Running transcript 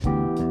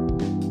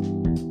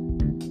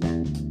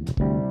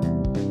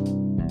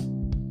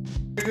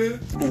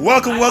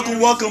nigga.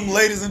 Welcome,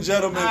 ladies and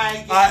gentlemen.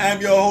 I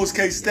am your host,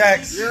 K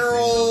Stacks.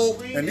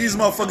 And these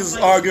motherfuckers is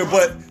arguing,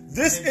 but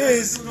this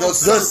is the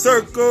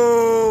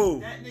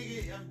Circle.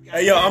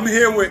 Hey, yo, I'm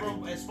here with...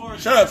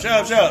 Shut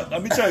up.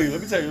 Let me tell you.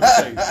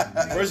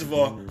 First of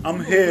all,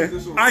 I'm here.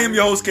 I am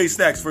your host, K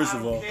Stacks, first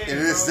of all. And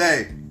this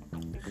day.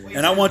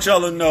 And I want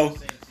y'all to know,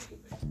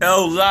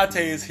 El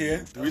Latte is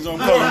here. The reason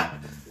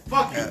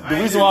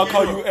why I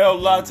call you El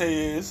Latte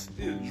is...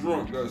 You're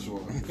drunk, that's why.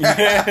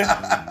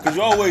 Yeah, because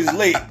you're always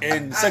late.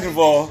 And second of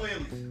all,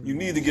 you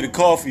need to get a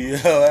coffee, yo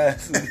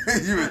ass.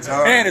 You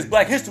retarded. And it's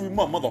Black History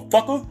Month,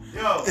 motherfucker.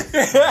 Yo,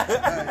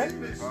 it's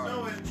been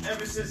snowing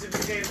ever since it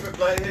became for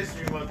Black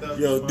History Month.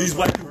 Yo, these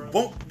white people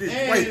won't.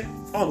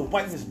 All the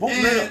whiteness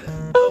won't let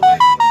up.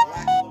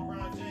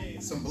 LeBron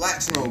James. Some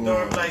black snow going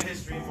During on. Black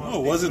History Month. Oh,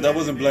 was it? That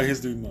wasn't Black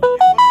History Month.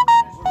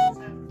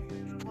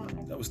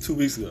 That was 2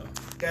 weeks ago.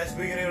 That's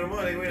the beginning of the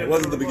month. It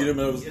wasn't the beginning,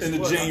 but it was in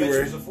the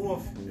January. I bet you it was the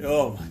 4th.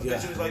 Oh my I bet god. you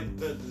it was like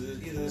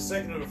either the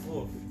 2nd or the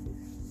 4th.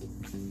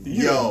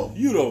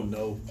 You don't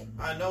know.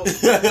 I know.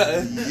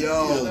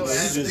 Yo,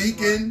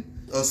 speaking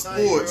of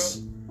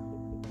sports,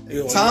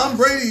 Tom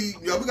Brady,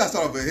 yo, we gotta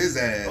start off with his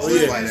ass. Oh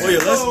yeah.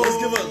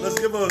 Let's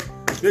give a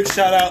big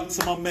shout out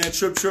to my man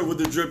Trip with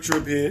the drip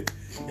here.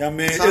 Yeah,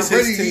 man. Tom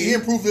Brady, he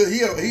improved it.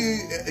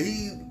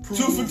 He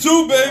proved 2 for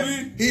 2,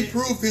 baby. He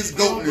proved his If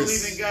you don't believe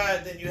goatness. in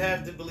God, then you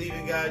have to believe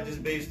in God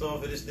just based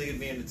off of this nigga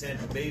being a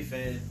Tampa Bay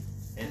fan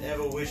and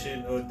ever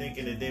wishing or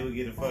thinking that they would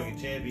get a fucking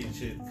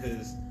championship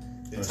because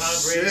if Tom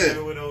Brady shit.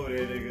 never went over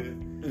there,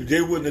 nigga.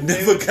 They wouldn't have They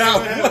never would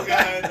got never one.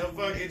 got a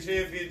fucking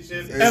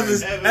championship.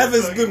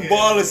 Evans been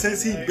balling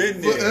since he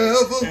been there.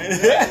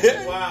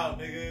 Forever. Wow,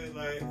 nigga,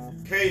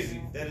 like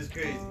crazy. That is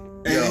crazy.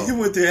 And he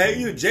went to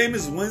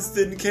Jameis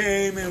Winston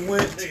came and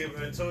went.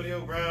 Nigga,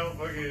 Antonio Brown,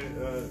 fucking.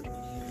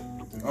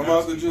 I'm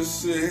about to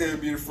just sit here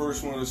and be the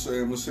first one to say,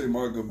 I'm going to say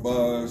my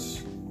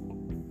goodbyes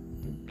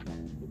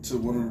to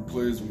one of the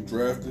players we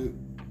drafted.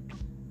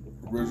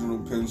 Original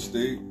Penn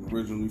State,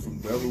 originally from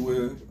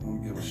Delaware. I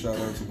want to give a shout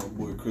out to my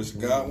boy Chris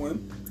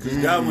Godwin. Because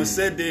Godwin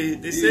said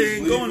they say he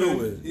ain't going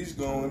nowhere. He's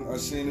going. I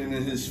seen it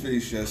in his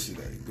face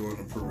yesterday during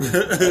the parade.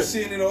 I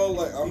seen it all.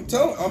 Like I'm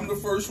the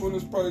first one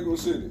that's probably gonna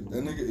say it.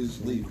 That nigga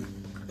is leaving.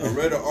 I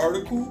read an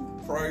article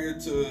prior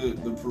to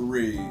the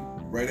parade,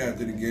 right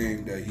after the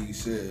game, that he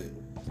said,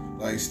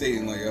 like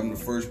stating like I'm the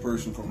first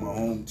person from my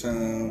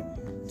hometown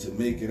to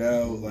make it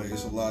out. Like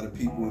it's a lot of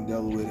people in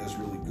Delaware that's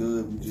really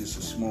good. We just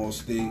a small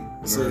state.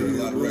 So A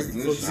lot of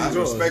recognition. I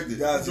respect it.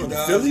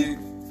 Philly?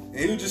 And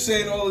he was just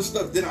saying all this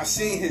stuff. Then I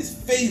seen his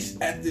face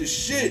at this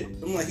shit.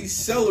 I'm like, he's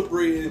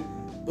celebrating,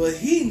 but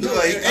he knows.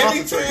 Like he Every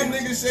time concentrating.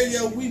 niggas say,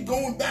 yo, we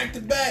going back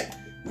to back.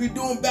 We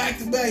doing back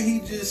to back. He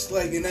just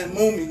like in that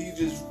moment, he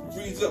just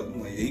frees up.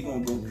 I'm like, yeah, he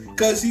gonna go.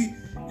 Cause you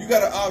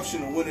got an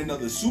option to win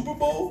another Super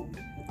Bowl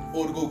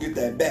or to go get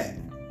that bag.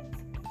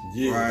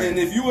 Yeah. Right. And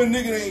if you a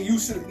nigga that ain't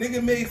used to it,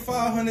 nigga made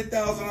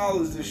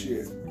 $500,000 this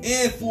year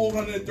and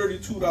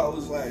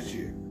 $432 last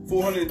year.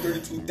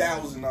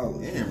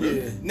 $432,000. Damn,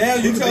 really? Yeah. Now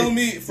you He telling could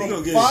me from he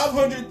gonna get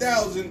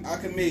 500,000 I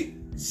can make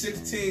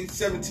 16,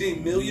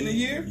 17 million a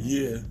year?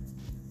 Yeah.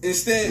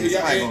 Instead, He's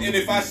probably gonna and be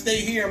if I fine. stay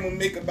here, I'm gonna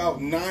make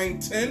about 9,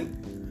 10.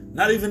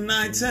 Not even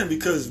 9-10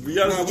 because we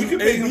Nah, we can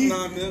pay him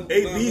 9 mil.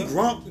 AB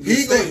Grump.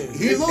 He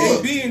look.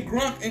 AB and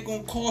Gronk ain't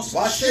gonna cost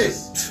Watch shit.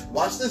 this.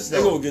 Watch this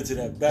They're though. gonna get to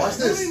that back. Watch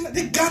this.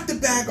 They got the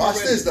bag Watch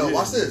already. this though. Yeah.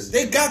 Watch this.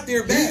 They got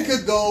their He bag.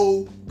 could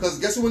go because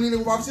guess who we need a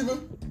wide receiver?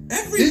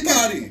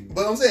 Everybody.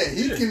 But I'm saying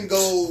he can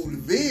go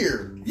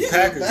veer. Yeah,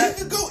 Packers.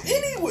 He could go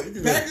anywhere.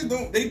 Packers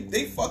don't.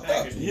 They fucked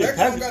up. Packers. Yeah, Packers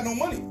don't Packers- got no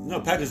money. No,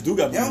 Packers do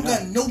got Y'all money.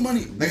 got no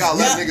money. They gotta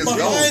let Y'all niggas go.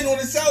 behind on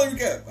the salary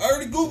cap. I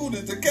already googled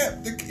it. The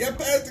cap. Y'all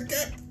passed the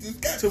cap. The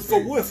cap. So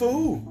for what? For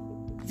who?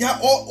 Y'all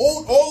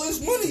all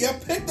this money. Y'all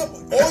picked up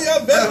all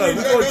y'all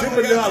veterans. We're Y'all gonna dip got-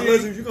 into our y'all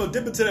luxury. You're gonna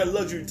dip into that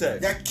luxury tax.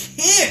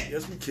 can't.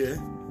 Yes, we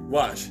can.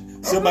 Watch.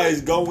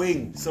 Somebody's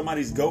going.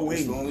 Somebody's That's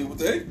going. only what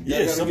they. Yeah,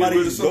 y'all gotta somebody get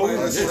rid of is going.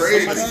 that's That's Yeah,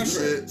 crazy somebody's-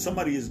 shit.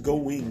 Somebody is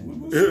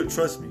going.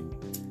 Trust me.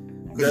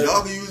 Because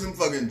y'all can use them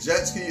fucking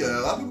jet ski. A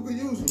lot of people can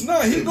use them.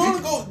 Nah, he gonna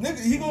go, nigga.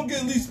 He gonna get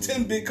at least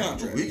 10 big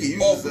contracts. He can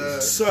use Off his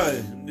of-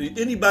 Son,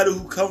 anybody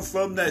who come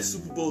from that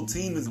Super Bowl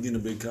team is getting a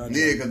big contract.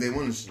 Yeah, because they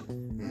won the shit.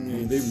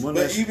 Yeah, they won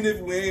But that. even if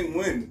we ain't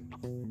win,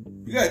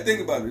 you gotta think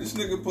about it. This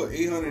nigga put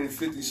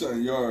 850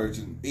 something yards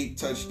and 8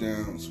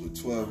 touchdowns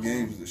with 12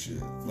 games this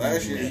year.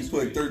 Last year he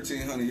put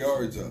 1,300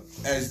 yards up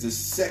as the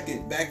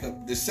second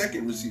backup, the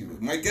second receiver.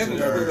 Mike Evans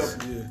put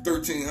up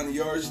 1,300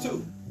 yards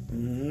too.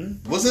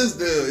 What's his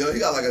deal? Yo, he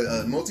got like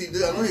a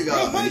multi-deal. I know he Bro,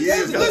 got Mike years.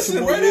 Evans, got listen,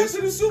 some more right years.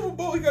 after the Super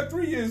Bowl, he got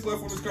 3 years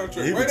left on his contract.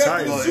 He Right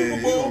retired. after the Oh, Super yeah,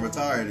 he Bowl, gonna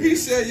retire then. he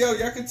said, "Yo,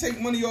 y'all can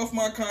take money off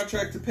my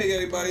contract to pay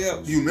everybody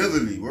else."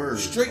 Humility, word.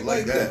 Straight I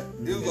like that.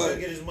 It He's was gonna like,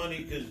 get his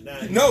money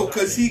because no,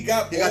 because he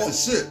got He got all- the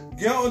shit.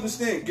 Y'all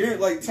understand? Garrett,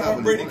 like got Tom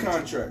what Brady he wanted.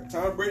 contract.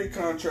 Tom Brady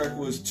contract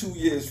was 2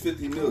 years,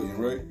 $50 million,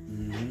 right?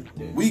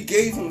 We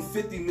gave him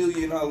 $50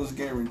 million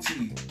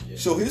guaranteed.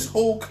 So his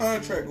whole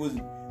contract was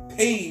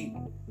paid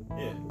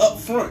up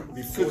front.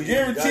 Before Because you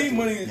got guaranteed to-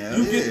 money, Hell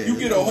you yeah, get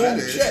you a know whole that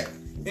is. check.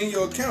 in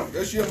your account.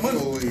 That's your money.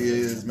 Oh, he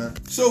is, man.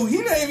 So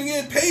he not even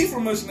getting paid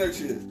from us next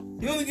year.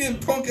 He only getting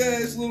punk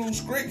ass little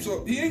scrapes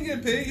up. He ain't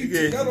getting paid. He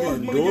got all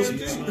his money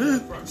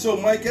guaranteed. So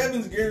Mike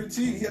Evans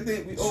guaranteed. I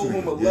think we owe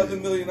him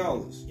 $11 million.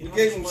 We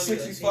gave him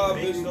 $65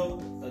 million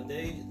a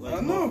day. Like,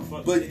 I know,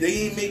 but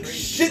they ain't make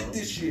shit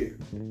this year.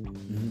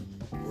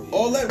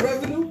 All that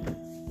revenue,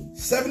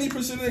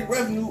 70% of their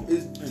revenue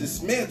is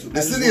dismantled.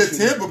 The city of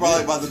Tampa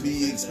probably about to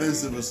be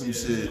expensive or some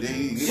shit.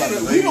 We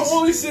the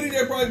only city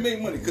that probably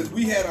make money because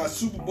we had our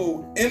Super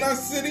Bowl in our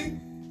city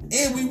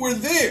and we were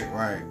there.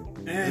 Right.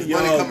 And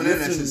money coming in,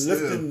 that shit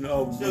lifting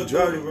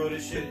majority, bro.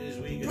 This shit is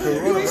weak.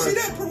 You ain't see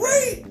that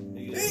parade?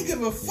 They ain't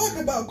give a fuck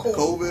about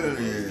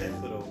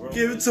COVID.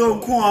 Give it to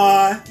him,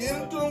 Quan. Give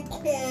it to him,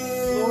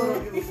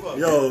 Quan.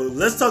 Yo,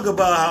 let's talk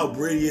about how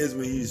Brady is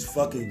when he's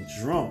fucking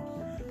drunk.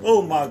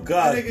 Oh my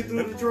God. That nigga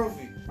threw the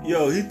trophy.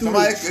 Yo, he threw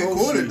Somebody the trophy.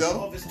 recorded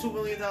though. Off his $2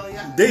 million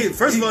yacht.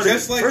 First of all,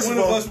 just like one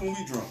of us when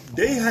we drunk.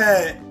 They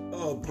had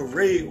a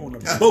parade on a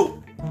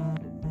boat.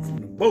 From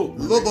the boat.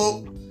 Little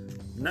boat.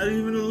 Not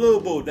even a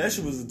little boat. That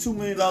shit was a $2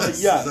 million yacht.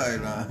 Sorry,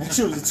 nah. That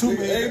shit was a $2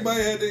 million.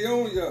 Everybody had their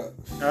own yacht.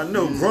 I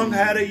know. Grunk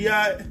had a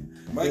yacht.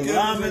 Mike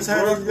Evans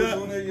had had his a yacht.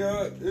 on their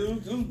yacht.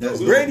 It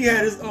was Brady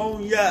had his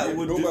own yacht.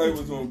 Nobody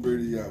was on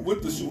Brady yacht.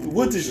 With the Super Bowl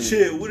with his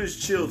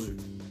children.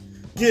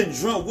 Getting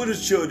drunk with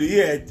his children. He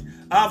had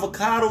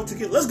avocado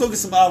tequila. Let's go get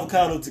some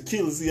avocado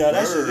tequila. See how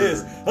that shit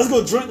is. Let's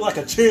go drink like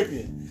a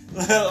champion.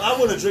 I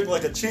want to drink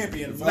like a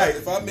champion.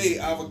 If I made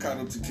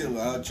avocado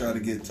tequila, I'd try to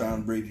get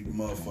Tom Brady to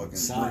motherfucking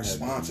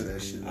sponsor that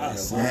shit.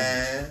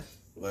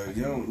 Like,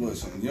 you don't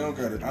listen. You don't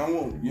got it.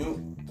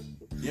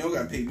 You don't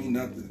got to pay me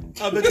nothing.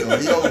 I bet you.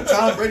 Yo,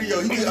 Tom Brady,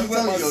 I'm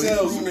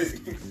telling you,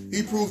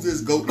 he proved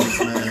his goatness,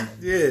 man.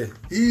 Yeah,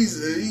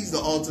 he's the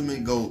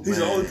ultimate goat. He's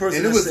man. the only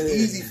person. And it was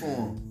easy for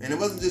him, and it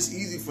wasn't just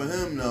easy for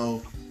him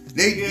though.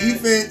 They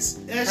defense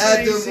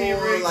had them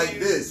on like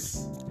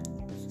this.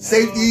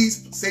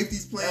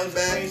 Safeties playing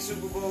back.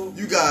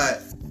 You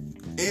got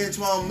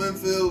Antoine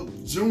Winfield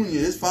Jr.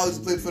 His father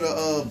used to play for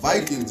the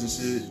Vikings and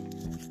shit.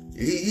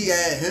 He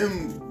had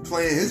him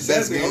playing his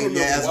best game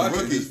as a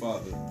rookie. His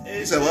father.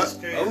 You said what?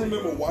 I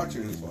remember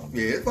watching his father.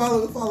 Yeah, his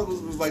father was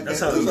like that's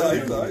that.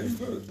 He's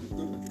good.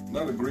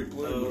 Not a great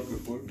player, but a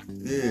good player.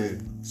 Yeah.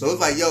 So it's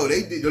like, yo,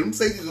 them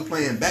safeties were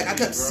playing back. I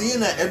kept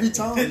seeing that every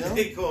time, yo.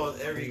 They called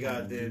every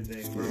goddamn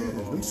thing, bro. Yeah,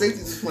 them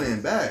safeties was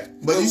playing back.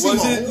 But you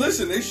was it?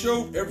 Listen, they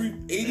showed every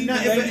 80 to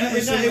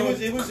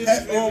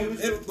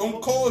 90%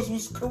 of calls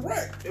was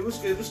correct. It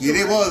was. Yeah,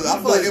 they was.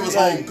 I feel like they was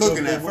home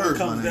cooking at first,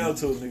 man.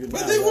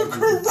 But they were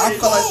correct. I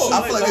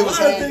feel like they was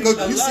home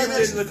cooking. You see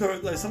that?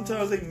 Correct. Like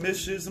sometimes they miss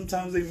shit,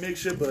 sometimes they make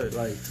shit, but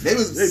like they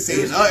was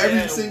saying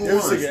every single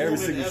one. Every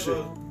single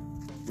shit.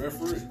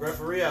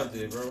 Referee out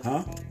there, bro.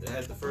 Huh? They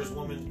had the first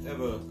woman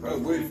ever. I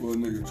was waiting for a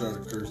nigga to try to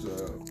curse her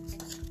out.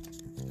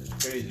 It's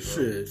crazy, bro.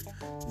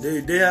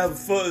 Shit. They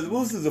have what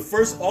was this? The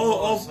first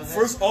all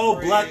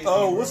black.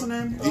 What's the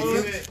name?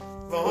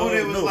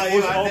 Mahoney was like,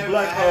 all I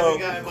black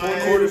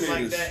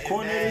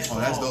coordinators. Oh,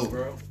 that's dope,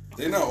 bro.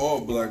 They're not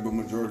all black, but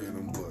majority of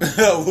them black.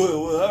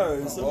 Well, all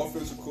right. So.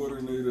 Offensive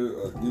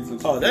coordinator,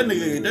 defensive. Oh, that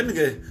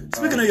nigga.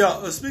 Speaking of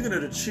y'all, speaking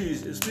of the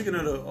Chiefs, speaking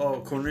of the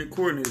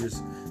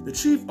coordinators, the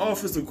chief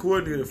offensive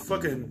coordinator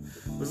fucking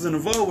was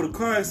involved with a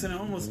car accident,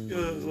 almost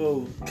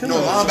killed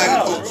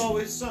linebacker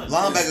coach.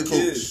 Linebacker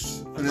coach.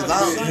 And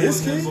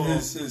his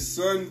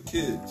son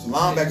kids.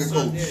 Linebacker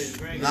coach.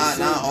 Not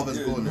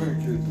offensive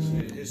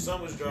coordinator. His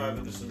son was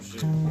driving to some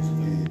shit.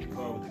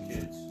 Car with the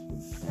kids.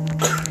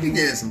 He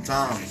getting some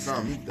time or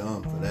something. He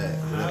dumb for that.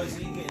 How is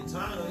he getting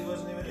time? He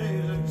wasn't even there. He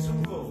was at the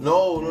Super Bowl.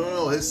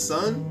 No. His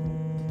son,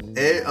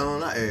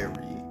 not Ed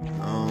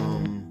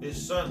Reed. His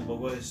son, but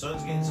his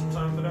son's getting some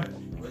time for that.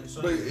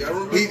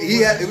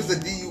 He had. It was a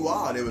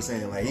DUI. They were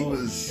saying like he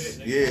was.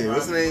 Shit, yeah,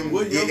 what's the name?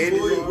 What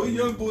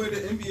young boy in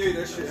the NBA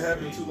that shit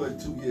happened to like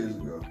 2 years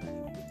ago?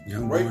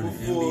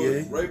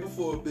 Right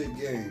before a big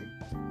game.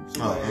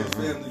 Somebody in his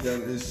family got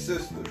his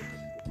sister.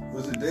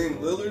 Was it Dame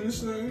Lillard or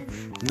something?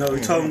 No,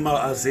 we're talking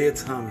about Isaiah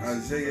Thomas.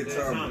 Isaiah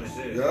Thomas.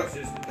 Yeah.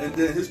 And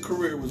then his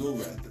career was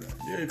over after that.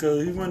 Yeah,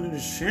 because he went into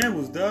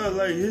shambles, dog.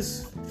 Like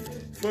his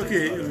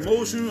fucking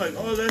emotion, like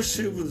all that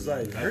shit was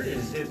like hurting.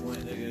 His hip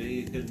went, nigga.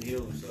 He couldn't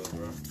heal himself,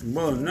 bro.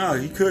 Well, nah,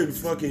 he couldn't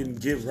fucking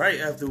get right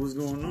after what's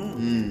going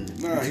on.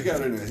 Nah, he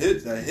got in a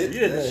hit. That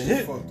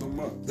shit fucked him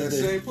up. That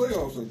same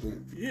playoffs, I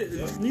think. Yeah,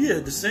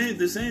 the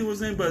same was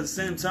saying, but at the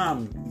same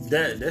time,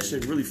 that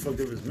shit really fucked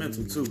up his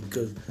mental too,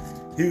 because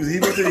he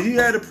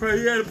had a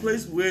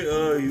place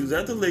where he was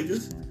at the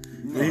Lakers.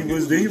 No, he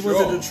went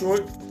to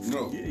Detroit.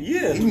 No.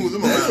 Yeah. He moved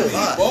him around a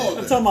lot.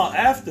 I'm talking about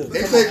after.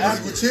 They played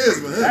with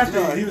cheers with him.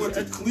 After he went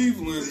to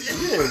Cleveland.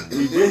 Yeah.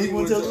 Then he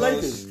went to the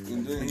Lakers.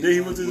 And then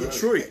he went to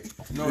Detroit.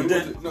 No, he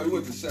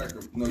went to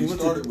Sacramento. No, he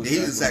started with Sacramento. He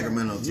was in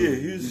Sacramento too. Yeah,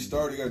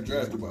 he got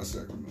drafted by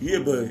Sacramento. Yeah,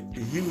 but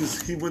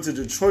he went to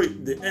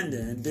Detroit the end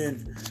there, and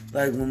then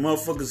like when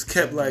motherfuckers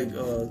kept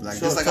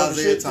just like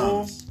Isaiah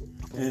Thomas.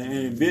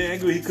 And being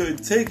angry, he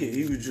couldn't take it.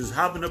 He was just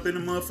hopping up in the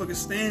motherfucking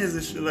stands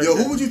and shit like that. Yo,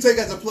 who would you take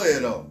as a player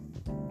though?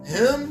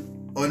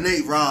 Him or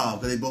Nate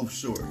Robb, because they both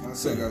short. I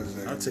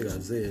take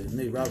Isaiah.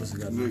 Nate Robinson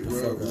got knocked the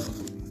fuck out.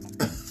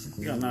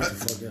 He got knocked the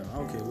fuck out. I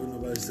don't care what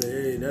nobody say.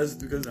 Hey, that's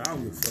because I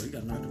don't give a fuck. He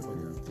got knocked the fuck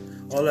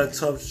out. All that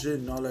tough shit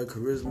and all that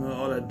charisma,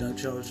 all that dunk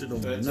child shit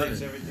don't mean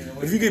nothing.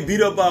 If you get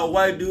beat up by a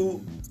white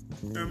dude,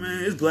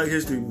 man, it's Black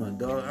History Month,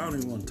 dog. I don't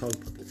even want to talk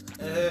about this.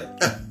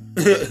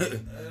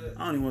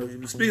 I don't even want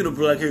to. Speaking of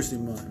Black History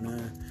Month,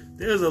 man,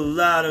 there's a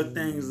lot of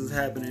things that's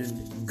happening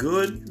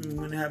good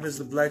when it happens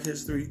to Black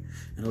History,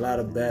 and a lot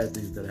of bad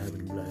things that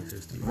happen to Black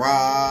History.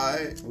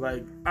 Right.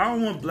 Like, I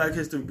don't want Black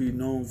History to be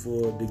known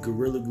for the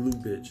Gorilla Glue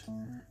bitch.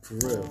 For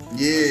real.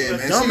 Yeah,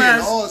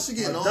 man. She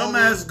getting all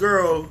dumbass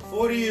girl.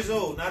 40 years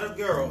old, not a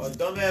girl. A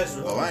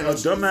dumbass woman. A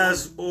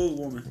dumbass old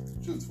woman.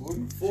 She was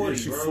 40? 40,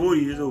 she's bro.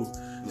 40 years old.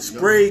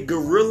 Sprayed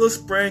Gorilla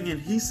spraying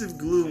adhesive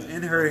glue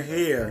in her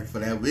hair. For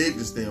that wig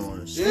to stay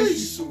on. Yeah,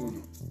 she's suing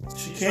him.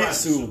 She can't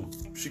sue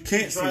him. She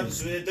can't sue him.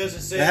 It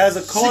doesn't say. It has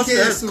a caution.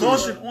 It has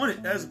caution on it.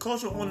 It has a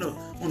caution on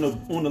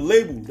the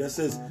label that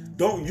says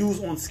don't use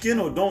on skin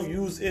or don't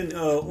use in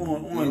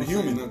on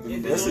human.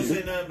 That's a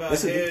good.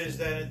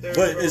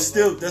 But it's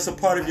still that's a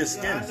part of your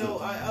skin. I know.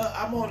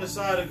 I'm on the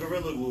side of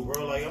Gorilla Glue,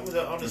 bro. Like I'm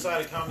on the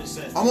side of common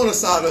sense. I'm on the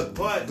side of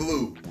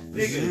glue.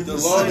 Nigga,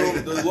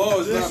 the law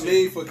is not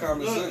made for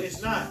common sense.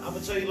 It's not. I'm gonna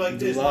tell you like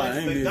this.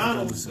 Like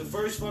McDonald's, the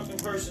first fucking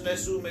person that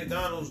sued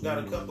McDonald's got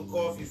a cup of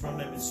coffee from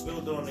them and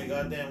spilled it on their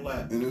goddamn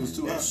lap. And it was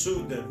too hot. And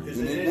sued them because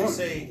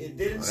it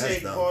didn't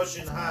say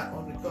caution hot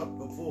on the cup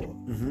before.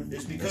 Mm-hmm.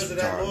 It's because of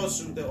that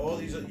lawsuit that all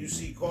these you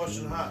see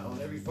caution hot on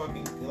every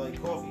fucking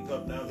like coffee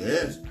cup now.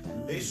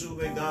 They sued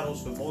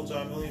McDonald's for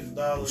multi-millions of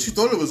dollars. She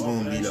thought it was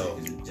gonna be though.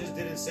 It just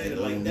didn't say that.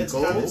 Like that's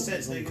common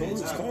sense. They could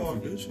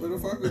But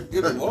if I could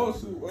get a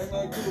lawsuit, why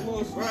not get a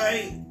lawsuit?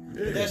 Right.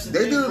 Yeah. That's the they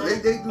thing, do. bro.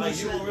 They do.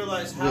 Like you don't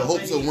realize how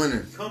hopes many of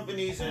winning.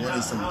 companies and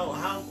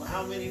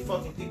how many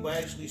fucking people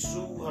actually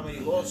sue. How many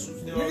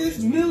lawsuits there are. Nigga, it's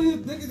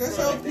millions. Nigga, that's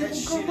how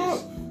people come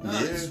up.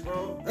 Nuts,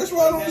 bro. That's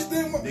why I don't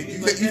understand.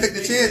 You take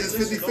the chance.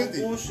 It's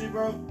 50-50. Bullshit,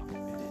 bro.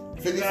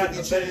 You got a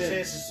better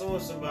chance of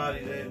suing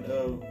somebody than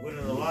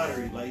winning the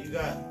lottery. Like you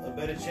got a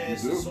better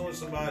chance of suing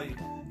somebody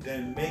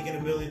than making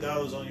 $1 million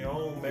on your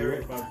own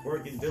merit by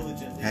working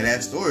diligently. Had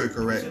that story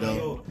correct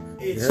though.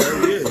 It's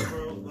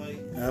bro.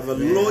 Like, have a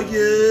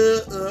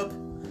lawyer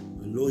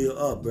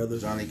up, brother.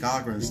 Johnny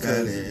Cochran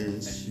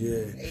status.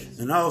 Yeah.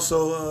 And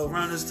also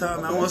around this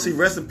time, I want to see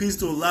rest in peace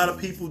to a lot of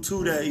people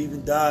too that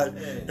even died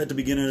at the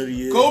beginning of the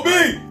year. Kobe,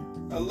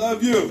 I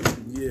love you.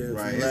 Yeah,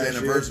 right. His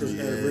anniversary. His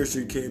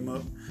anniversary came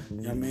up. You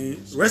know what I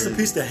mean, rest in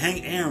peace to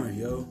Hank Aaron,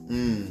 yo.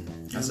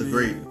 That's a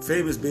great,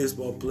 famous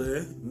baseball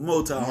player,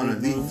 multi one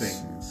of the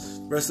things.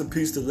 Rest in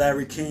peace to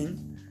Larry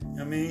King.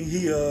 I mean,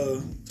 he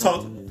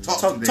talked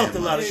a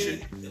lot of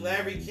shit.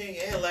 Larry King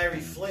and Larry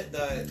Flint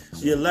died.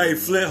 Yeah, Larry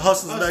Flint,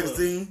 Hustlers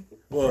Magazine.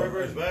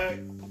 Forever's back.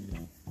 You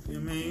know what I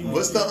mean?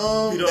 What's the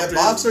that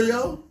boxer,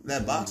 yo?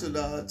 That boxer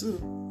died too.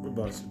 What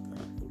boxer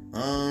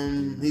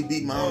died? He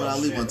beat Muhammad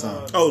Ali one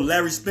time.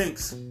 Larry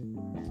Spinks.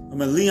 I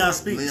mean, Leon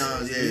Spinks.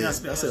 Leon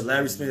Spinks. I said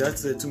Larry Spinks. I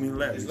said too many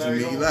Larrys. Too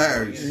many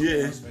Larrys.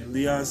 Yeah,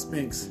 Leon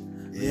Spinks.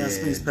 Leon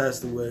Spinks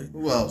passed away.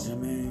 Who else? I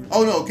mean,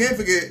 oh no, can't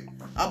forget.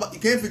 You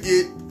can't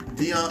forget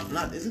Dion.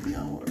 Is it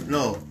Dion Ward?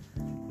 No.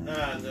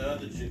 Nah, the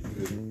other chick.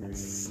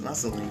 Not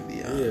Celine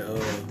Dion.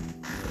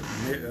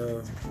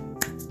 Yeah.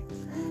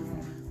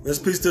 Rest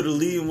in peace to the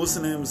lead. What's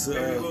the name?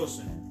 Mary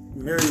Wilson.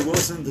 Mary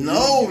Wilson,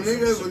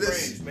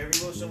 this Mary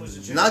Wilson was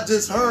the chick. Not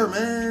just her,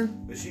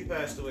 man. But she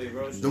passed away,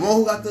 bro. The one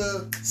who got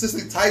the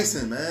Cicely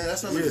Tyson, man.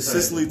 That's what I'm saying.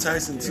 Cicely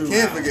Tyson too. You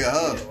can't forget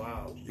her. Yeah,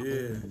 wow.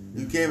 Yeah.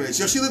 You can't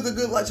forget. She lived a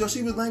good life.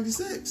 She was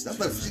 96. That's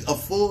like a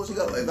full. She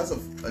got like that's a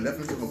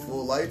definition of a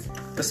full life.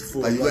 That's a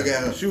full. Like you look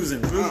at her. She was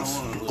in Roots.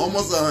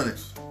 Almost 100.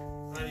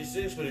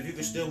 96, but if you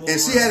could still move and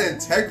she had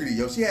integrity,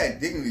 yo. She had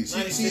dignity.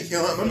 She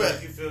remember.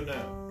 Like you feel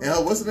now. And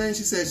her, what's her name?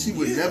 She said she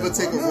would never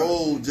take a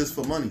role just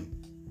for money.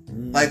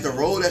 Like the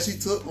role that she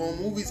took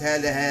on movies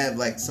had to have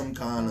like some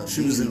kind of.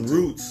 She was in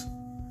Roots.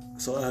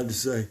 That's all I had to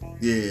say.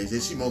 Yeah,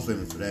 she most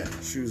famous for that.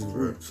 She was in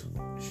Roots.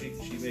 She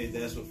made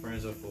That's What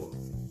Friends Are For.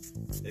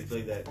 They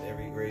played that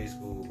every grade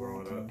school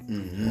growing up.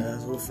 Mm-hmm.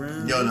 That's what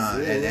friends.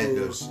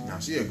 Yo,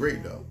 she a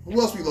great though.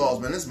 Who else we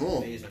lost, man? It's more.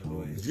 Amazing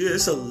boys. Yeah,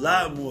 it's a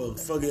lot more.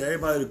 Fucking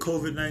everybody to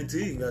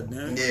COVID-19,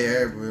 goddamn.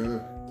 Yeah,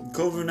 bro.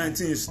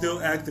 COVID-19 is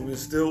still active and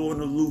still on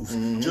the loose.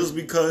 Mm-hmm. Just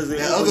because they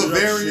that other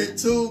variant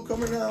too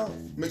coming out,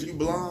 make you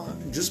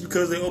blind. Just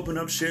because they open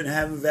up shit and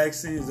having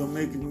vaccines don't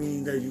make it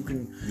mean that you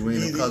can. You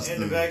ain't accustomed.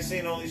 And the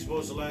vaccine only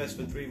supposed to last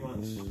for 3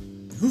 months.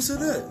 Who said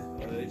that?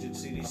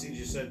 CDC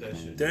just said that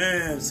shit.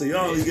 Damn, so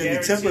y'all only getting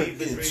the temper.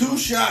 2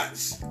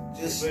 shots.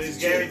 But it's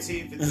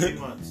guaranteed for 3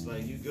 months.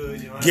 Like you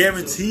good. You know,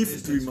 guaranteed for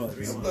 3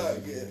 months.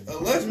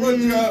 Unless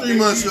one job 3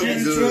 months should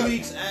be good. 2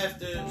 weeks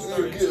after.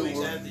 2 weeks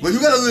after. But you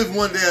gotta live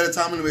one day at a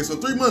time anyway. So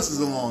 3 months is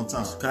a long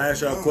time. Can I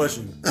ask y'all a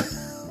question?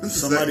 If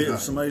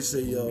somebody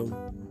say, yo,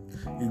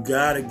 you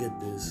gotta get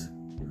this,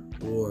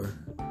 or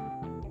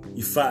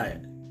you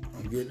fired.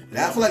 You get it?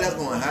 I feel like that's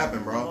gonna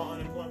happen, bro.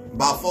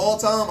 By fall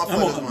time, I feel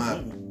like that's gonna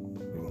happen.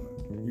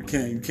 You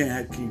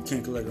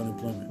can't collect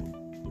unemployment.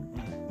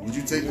 Would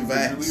you take the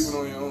vax? You leave it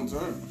on your own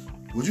terms.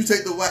 Would you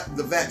take the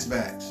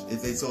vax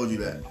if they told you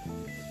that?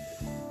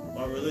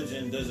 My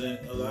religion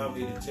doesn't allow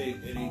me to take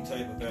any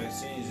type of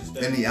vaccines. It's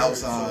that any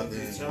outside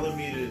thing. It's telling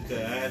me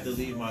that I have to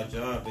leave my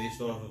job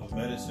based off of a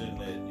medicine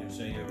that, you know what I'm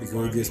saying, it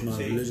goes against my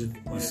religion.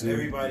 When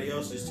everybody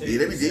else is taking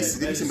they be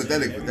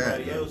sympathetic with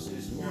that. Everybody else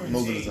is quarantined.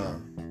 Most of the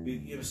time. You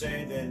know what I'm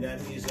saying? Then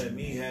that means that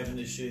me having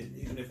this shit,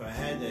 even if I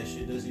had that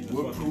shit, doesn't even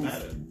fucking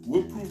matter.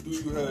 What proof do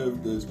you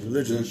have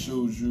that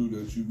shows you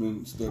that you've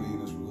been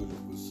studying this religion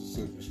for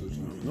such and such?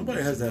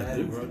 Nobody has that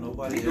proof. Bro.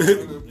 Nobody has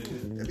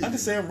that. I can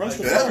say I'm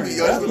Rastafari.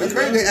 That's gonna be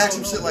crazy. They ask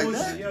some shit like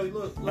that. Yo,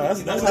 look,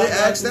 that's they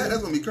ask that.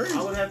 That's gonna be crazy.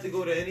 I would have to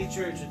go to any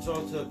church and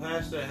talk to a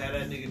pastor and have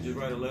that nigga just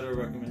write a letter of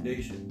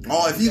recommendation.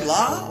 Oh, if he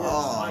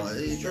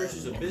lied?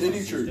 Churches are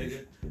businesses,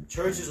 nigga.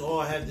 Churches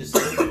all have the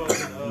same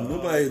fucking.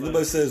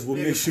 Nobody says what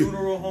makes you.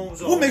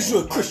 What makes you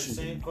a Christian?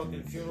 Same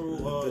fucking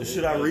funeral.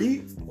 Should I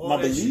read my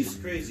belief? Is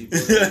crazy, bro.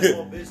 It's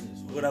all business.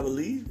 What I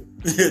believe.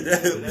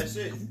 That's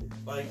it.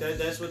 Like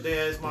that's what they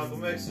asked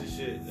Malcolm X and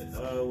shit.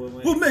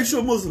 What makes you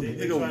a Muslim?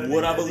 Nigga,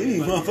 what I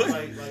believe.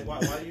 Like why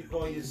do you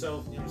call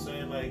yourself? You know what I'm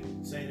saying? Like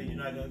saying that you're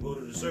not gonna go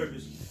to the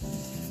service.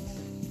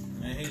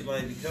 And he's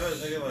like,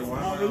 because nigga, like why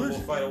am I gonna go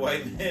fight a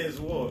white man's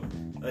war?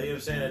 Like, you know what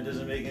I'm saying? That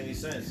doesn't make any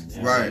sense.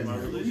 You know right. My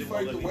religion we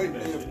fight the white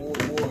man war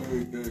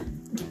every day.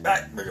 Bring it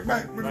back. Bring it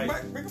back.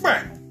 Bring it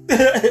back.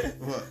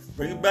 What?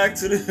 Bring it back.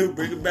 Bring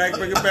it back.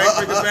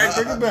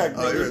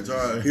 Oh, you're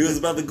dry. He was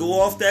about to go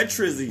off that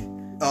trizzy.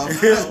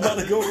 He was about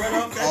to go right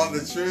off that. On the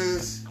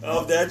triz.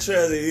 Off that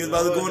trizzy. He was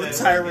about to go on the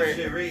tirade.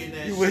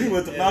 He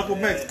went to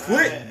Malcolm X.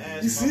 Quit.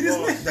 You see this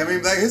nigga? That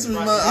mean Black History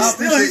Month.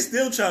 He's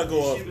still trying to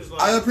go off.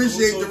 I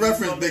appreciate the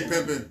reference, Big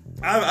Pimpin'.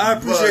 I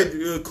appreciate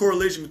the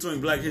correlation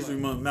between Black History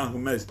Month and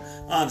Malcolm X.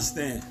 I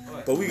understand.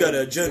 But we got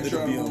an agenda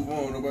to be on.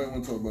 Nobody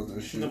want to talk about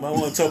that shit. Nobody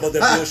want to talk about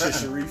that bullshit,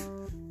 Sharif.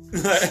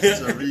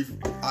 Sharif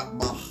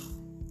Akbar.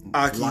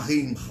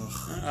 Lahim.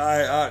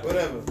 Alright.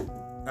 Whatever.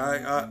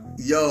 Alright.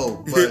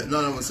 Yo, but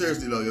no,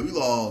 seriously though, we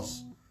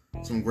lost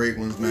some great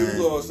ones, man.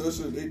 We lost that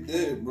shit. They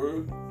dead,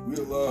 bro. We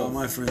alive. All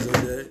my friends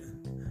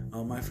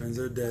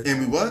are dead. And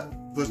we what?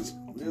 We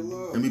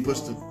alive. And we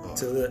pushed to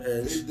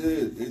the edge. They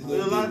did.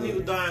 There's a lot of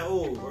people dying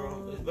old,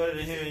 bro. It's better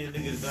than hearing your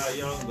niggas die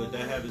young, but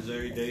that happens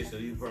every day, so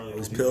you probably.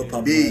 It's pill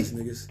popping ass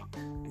niggas.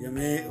 Yeah,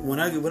 man. When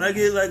I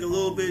get like a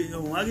little bit,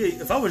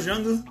 if I was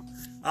younger,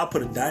 I'll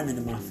put a diamond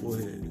in my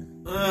forehead.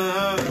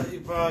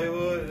 You probably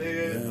would,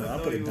 nigga. Yeah, I'll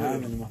put a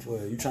diamond in my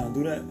forehead. You trying to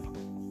do that?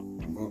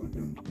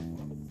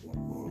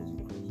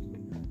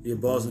 Your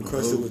balls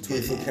encrusted with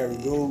 24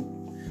 karat gold.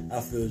 I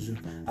feel you.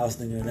 I was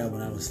thinking of that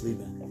when I was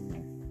sleeping.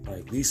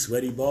 Like, these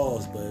sweaty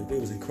balls, but if they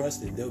was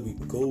encrusted, they'll be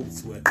gold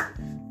sweat.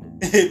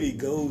 It'd be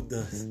gold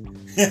dust.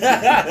 And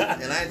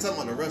I ain't talking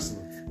about the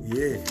wrestling.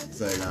 Yeah.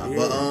 Say now. Yeah.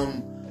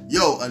 But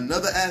yo,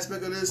 another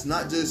aspect of this,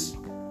 not just,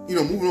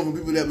 moving on from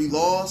people that we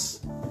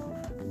lost.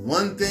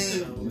 One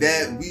thing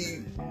that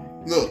we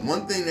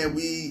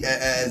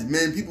as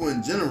men, people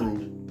in general,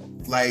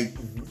 like,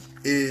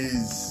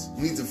 is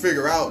need to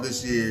figure out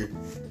this year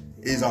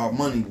is our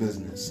money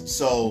business.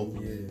 So,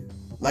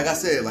 like I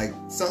said, like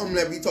something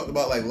that we talked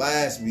about like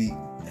last week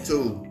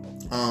too,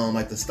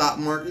 like the stock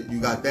market. You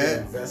got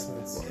that.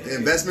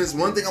 Investments.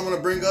 One thing I want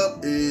to bring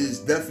up is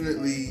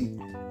definitely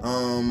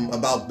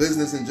about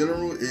business in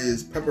general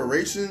is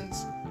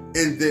preparations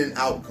and then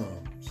outcomes.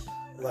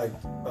 Like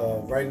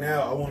right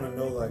now, I want to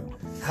know like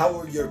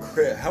how is your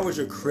credit?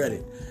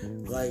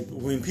 Like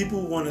when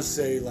people want to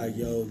say like,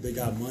 yo, they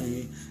got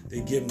money,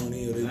 they get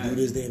money, or they do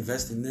this, they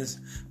invest in this,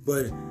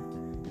 but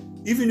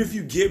even if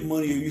you get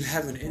money or you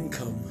have an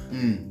income,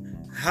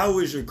 how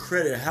is your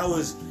credit?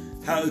 Because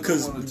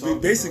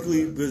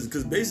basically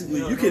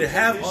you can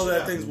have all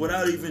that things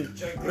without even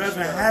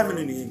having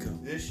any income.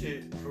 This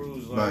shit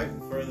proves like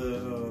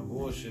further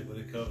bullshit when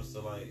it comes to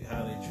like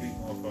how they treat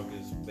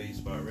motherfuckers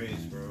based by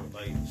race, bro.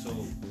 Like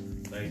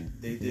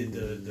they did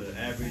the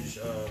average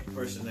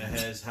person that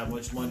has how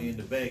much money in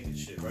the bank and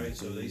shit, right?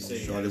 So they say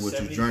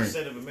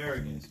 70% of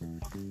Americans,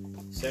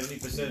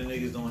 70% of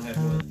niggas don't have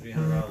more than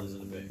 $300 in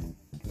the bank.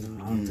 I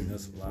don't think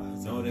that's a lot.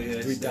 No, nigga,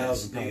 that's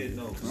 3,000. I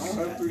don't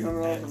have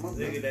 $300 a month.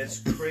 Nigga, that's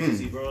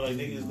crazy, bro. Like,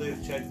 niggas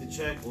live check to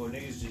check, or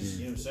niggas just,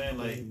 you know what I'm saying?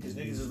 Like, because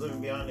niggas is living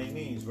beyond their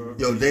means, bro.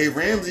 Yo, Dave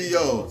Ramsey, I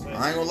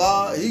ain't gonna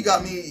lie, he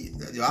got me,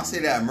 I say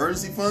that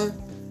emergency fund.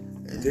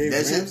 Dave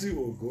Ramsey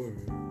or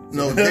Gordon?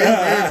 No, Dave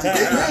Ramsey.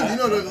 Dave Ramsey,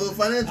 the little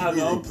financial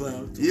guru. I'm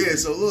playing. Yeah,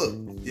 so look,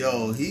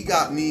 yo, he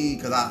got me,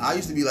 because I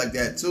used to be like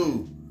that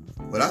too.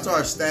 But I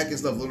started stacking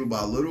stuff little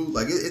by little.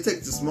 Like, it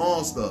takes the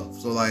small stuff.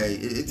 So, like,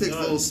 it takes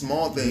little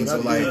small things.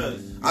 So, like,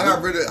 I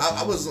got rid of,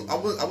 I was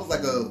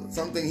like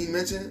something he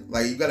mentioned.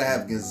 Like, you gotta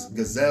have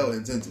gazelle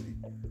intensity.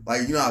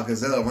 Like, you know how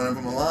gazelle running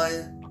from a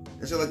lion?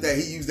 And shit like that.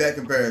 He used that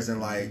comparison.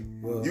 Like,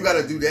 you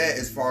gotta do that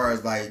as far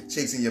as, like,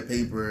 chasing your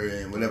paper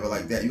and whatever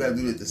like that. You gotta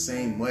do it the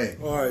same way.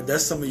 Alright,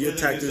 that's some of your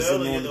tactics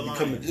in order to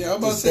become I'm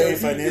about to say,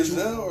 financial.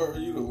 Gazelle or are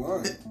you the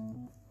lion?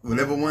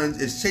 Whatever one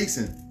is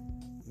chasing.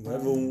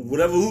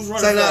 Whatever who's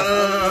running. Say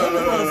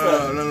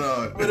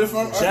no. But if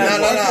I'm the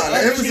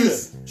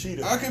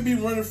cheetah. I could be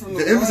running from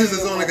the emphasis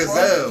is on the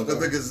gazelle because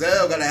the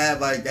gazelle gotta have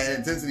like that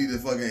intensity to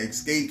fucking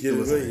escape.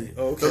 Okay.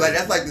 So like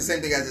that's like the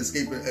same thing as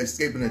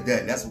escaping a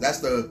debt. That's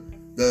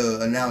the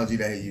analogy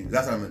that he used.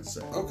 That's what I meant to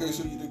say. Okay,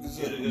 so you the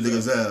gazelle. The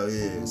gazelle,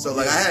 yeah. So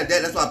like I had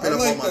that. That's why I paid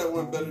off all my. That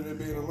one better than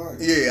being a lion.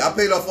 Yeah, I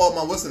paid off all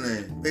my what's the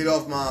name? Paid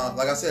off my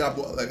like I said I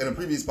bought, like in a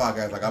previous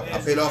podcast. Like I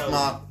paid off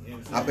my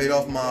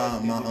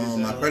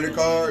credit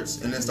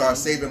cards and then started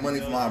saving money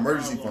for my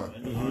emergency fund.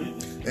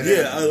 Mm-hmm.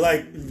 And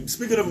like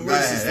speaking of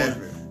emergency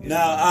fund.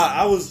 Now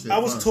I was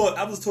taught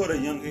at a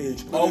young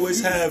age always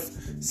have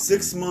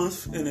 6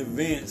 months in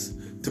advance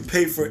to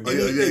pay for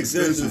any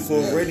expenses for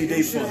a rainy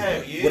day fund.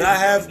 What I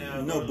have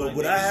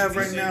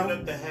right now.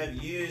 To have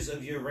years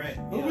of your rent.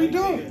 But we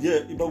don't.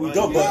 Yeah, but we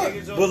don't.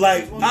 But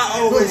like I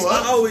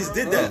always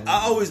did that.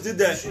 I always did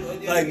that.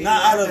 Like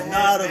not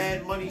out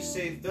of money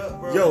saved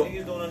up, bro. Yo,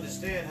 niggas don't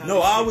understand how. No,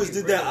 I always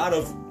did that out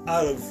of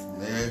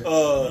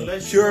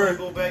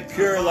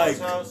pure like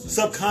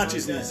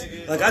subconsciousness.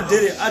 Like I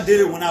did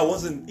it when I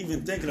wasn't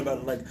even thinking about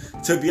it. Like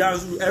to be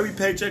honest with you, every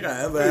paycheck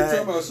I ever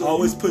had, I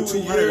always put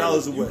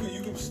 $200 away.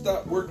 You can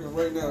stop working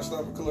right now,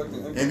 stop collecting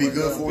income. And be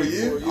good for a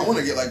year? I want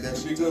to get like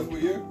that. Be good for a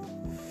year?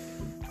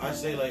 I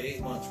say like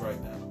 8 months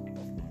right now.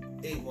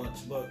 8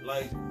 months, but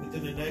like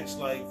within the next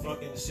like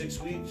fucking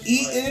 6 weeks.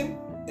 Eating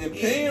and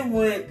paying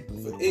rent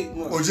for 8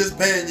 months. Or just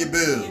paying your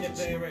bills. Eating and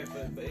paying rent for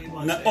 8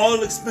 months. Not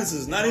all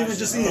expenses, not even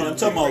just eating. I'm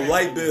talking about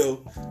light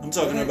bill. I'm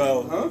talking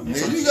about. Man,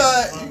 you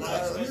got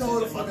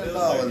what the fucking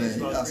dollar then. You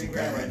got some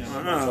cash.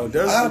 I know. I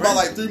got about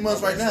like 3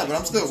 months right now, but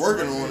I'm still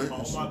working on it.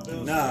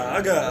 Nah,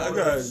 I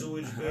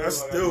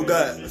still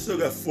got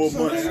 4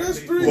 months. That's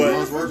 3 But-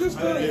 months worth of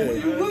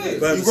money.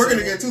 But You working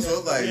again too, so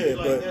it's like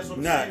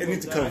but it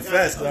need to come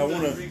fast because I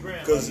wanna.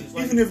 Because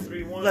even if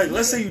like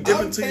let's say you dip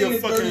into your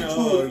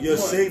fucking your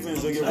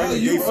savings or your How rainy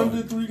you day under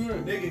fund. $3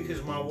 grand? Nigga,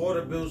 because my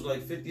water bill's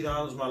like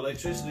 $50, my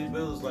electricity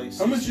bill is like $60.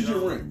 How much is your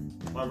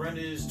rent? My rent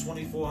is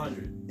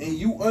 $2,400. And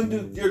you under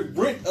your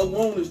rent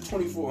alone is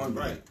 $2,400.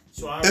 Right.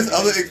 So there's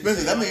other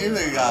expenses. I mean,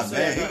 this nigga got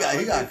bad.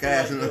 He got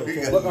cash in the Like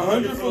bank.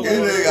 100 for This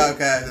nigga got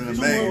cash in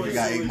the bank. He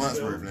got 8 months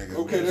worth, nigga.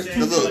 Okay, that's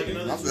But look,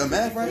 I'm the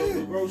math right For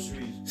here.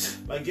 groceries.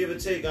 Like give or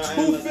take, I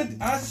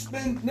 $250. I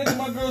spend, nigga,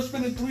 my girl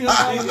spending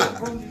 $300 at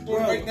grocery store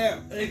right now.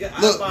 Look,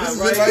 this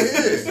is it right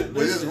here.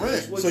 With his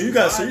rent. So you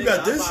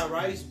got this? I buy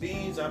rice,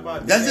 beans, I buy.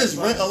 That's just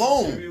rent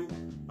alone. Cereal,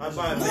 I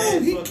buy. No,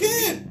 he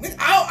can't. Nigga,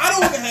 I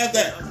don't even have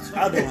that.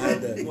 I don't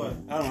have that. What?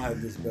 I don't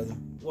have this, brother.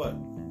 What?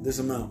 This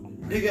amount.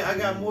 Nigga, I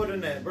got more than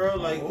that, bro.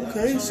 Like,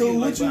 okay, so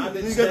what you got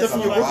that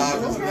from your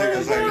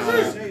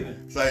birthday?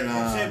 It's like,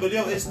 nah. I'm saying, but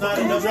yo, it's not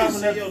enough to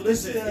say, yo,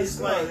 listen, it's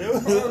like,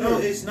 no,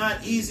 it's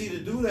not easy to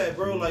do that,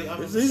 bro. Like,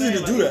 it's easy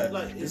to do that.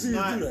 It's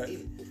not.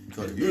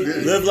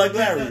 Live like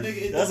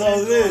Larry. That's all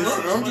it is.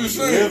 I'm just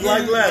saying. Live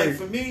like Larry.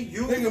 For me,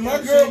 you. Nigga,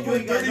 my girl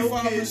put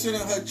 35%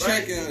 of her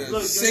check in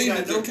a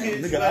savings account.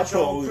 Nigga, I put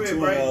only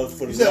 $200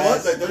 for the You said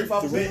what? last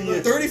Like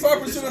 35%?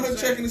 35% of her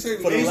check in the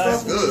savings for the account.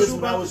 last good.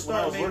 when I was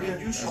working.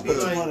 I put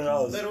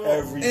 $200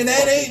 every. And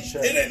that ain't,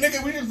 check.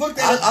 nigga, we just looked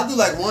at it. I do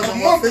like one A a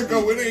month month.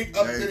 ago, it ain't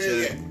up to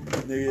there yet.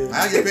 Nigga.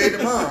 I get paid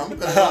tomorrow.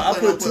 I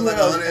put $200 like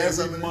 100 every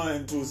something.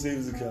 month into a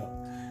savings account,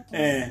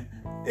 and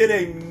it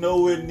ain't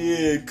nowhere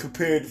near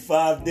compared to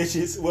 5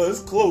 digits. Well, it's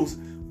close,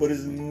 but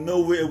it's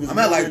nowhere. It was. I'm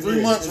at like nowhere 3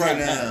 near. months right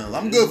now.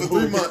 I'm good for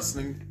 3 months,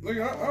 nigga.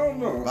 Nigga, I don't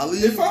know. I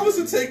leave- If I was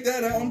to take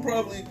that out, I'm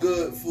probably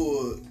good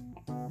for.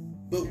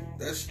 Look,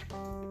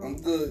 I'm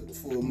good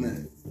for a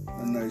minute.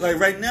 A nice. Like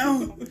right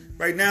now,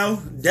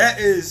 that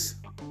is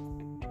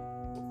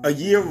a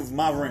year of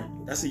my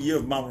rent. That's a year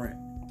of my rent.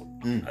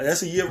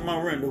 That's a year of my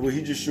rent. What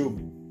he just showed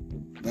me.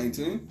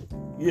 19.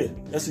 Yeah,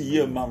 that's a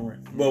year of my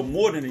rent. Well,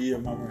 more than a year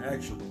of my rent,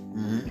 actually.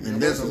 And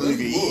then something you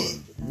can eat,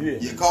 Yeah,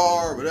 your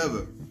car,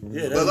 whatever.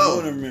 yeah, that's Below.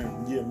 more than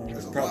a year of my rent.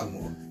 That's a lot Probably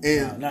more.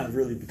 And not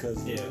really because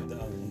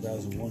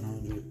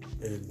 1,100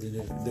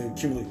 and they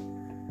accumulate.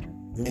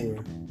 Don't worry.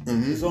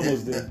 It's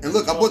almost there. And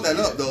look, I brought that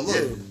up though. Look,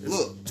 Yeah,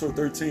 look. to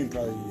 13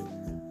 probably.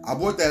 I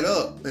brought that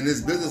up in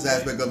this business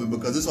aspect of it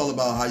because it's all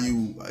about how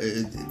you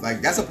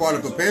like. That's a part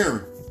of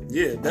preparing.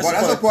 Yeah, That's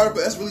really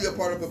a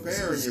part of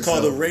preparing. It's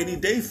yourself. called a rainy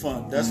day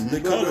fund. That's what they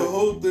call But the it.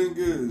 whole thing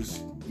is,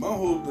 my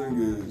whole thing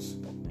is,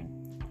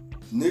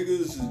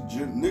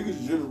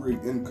 niggas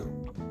generate income.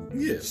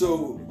 Yeah.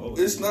 So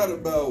it's not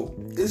about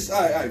it's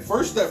all right.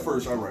 First step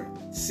first, all right,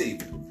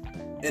 saving,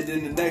 and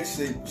then the next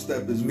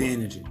step is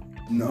Managing.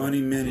 No.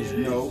 Money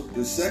managing. No,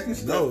 the second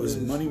step No, it's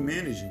is money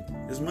managing.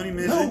 It's money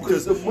No, managing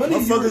 'cause the money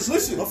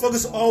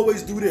motherfuckers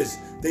always do this.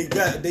 They get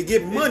money. No, They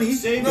get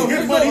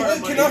money.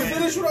 Can I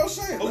finish what I was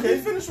saying? Let Okay.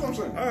 me finish what I'm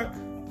saying. All right.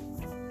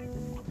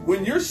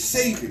 When you're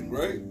saving,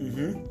 right?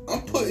 Mm-hmm.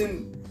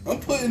 I'm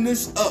putting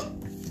this up,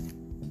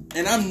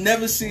 and I'm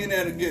never seeing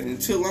that again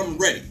until I'm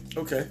ready.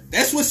 Okay.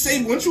 That's what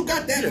saving. Once you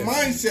got that Yeah.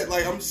 mindset,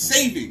 like I'm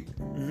saving,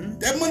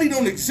 that money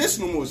don't exist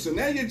no more. So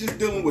now you're just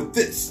dealing with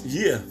this,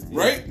 Yeah.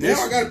 right? This-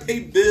 Now I gotta pay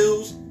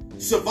bills,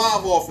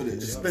 survive off of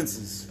this.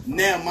 expenses.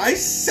 Now my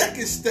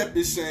second step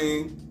is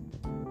saying,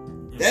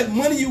 That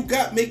money you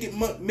got, make it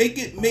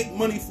make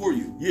money for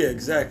you. Yeah,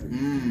 exactly.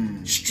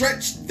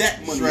 Stretch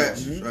that money.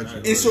 Stretch.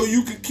 And so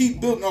you could keep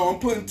building. No, I'm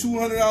putting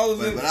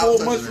 $200 in.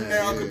 4 months from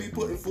now, I could be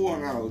putting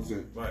 $400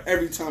 in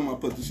every time I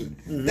put this in.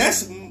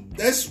 That's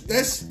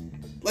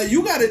like,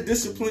 you gotta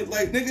discipline.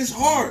 Like, nigga, it's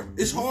hard.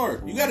 It's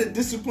hard. You gotta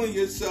discipline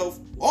yourself.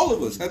 All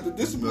of us have to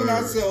discipline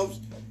ourselves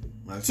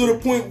to the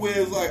point where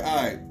it's like, all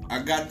right,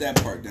 I got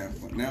that part down.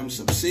 Now I'm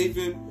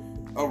saving.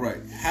 All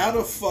right, how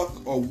the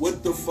fuck or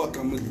what the fuck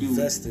I'm gonna do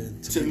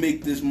to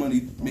make this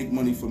money make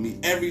money for me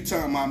every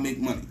time I make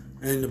money?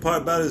 And the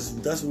part about it is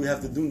that's what we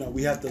have to do now.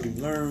 We have to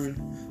learn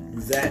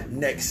that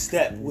next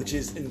step, which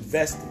is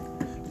investing.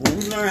 When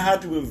we learn how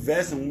to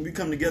invest, and when we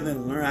come together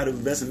and learn how to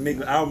invest and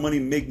make our money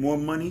make more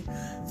money,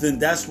 then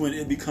that's when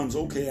it becomes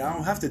okay. I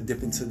don't have to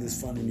dip into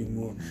this fund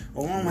anymore.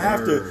 Or I don't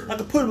have to. I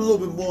can put a little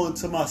bit more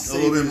into my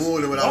savings. A little bit more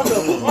than what I was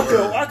doing.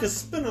 I could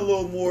spend a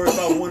little more if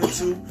I wanted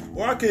to,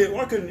 or I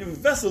could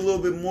invest a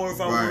little bit more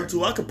if I wanted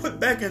to. I could put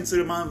back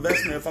into my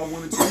investment if I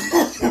wanted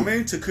to. I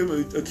mean, to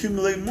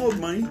accumulate more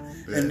money,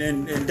 and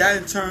that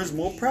in turn is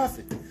more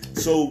profit.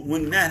 So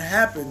when that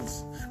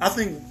happens, I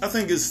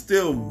think it's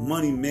still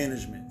money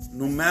management.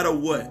 No matter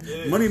what,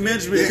 money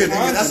management can be.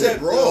 That's it,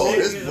 broad.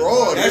 It's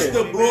broad. That's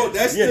the broad.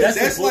 That's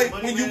like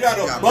when you got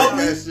a bubble.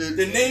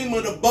 The name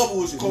of the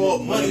bubble is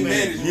called money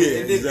management,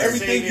 and then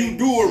everything you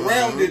do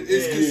around it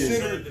is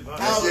considered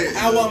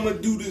how I'm gonna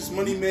do this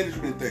money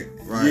management thing.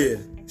 Right. Yeah.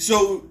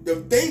 So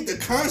the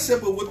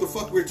concept of what the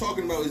fuck we're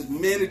talking about is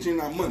managing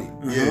our money.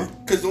 Yeah.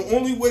 Because the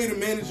only way to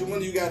manage your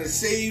money, you gotta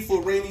save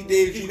for rainy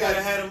days. You gotta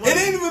have the money. It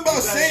ain't even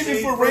about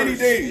saving for rainy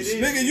days,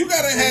 nigga. You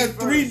gotta have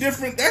 3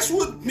 different. That's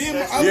what me and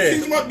I'm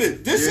teaching my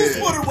bitch. This is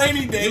for the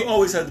rainy day. You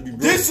always have to be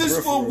broke. This is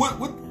for what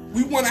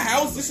we want a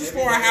house. This is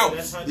for a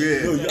house.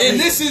 Yeah. And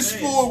this is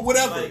for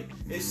whatever.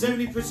 It's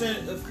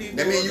 70% of people.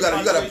 That means you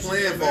gotta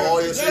plan for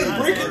all your savings.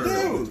 Break it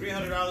down.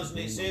 $300 in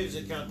their savings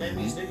account. That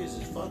means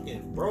niggas is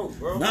fucking broke,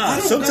 bro. Nah,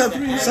 sometimes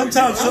it's not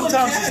that.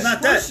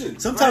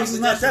 Sometimes it's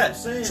not that.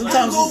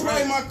 Sometimes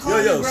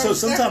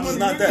sometimes it's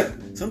not that.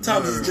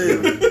 Sometimes it's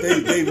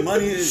they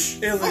money is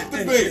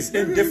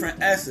in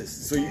different assets.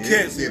 So you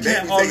can't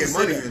always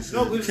say that.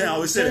 You can't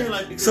always say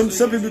that.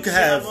 Some people can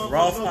have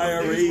Roth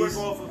IRAs.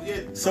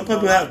 Some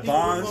people have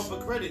bonds.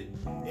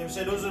 You know what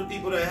I'm saying? Those are the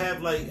people that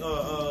have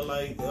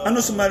I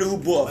know somebody who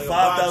bought a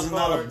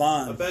 $5,000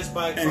 bond,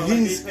 and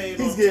he's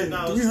getting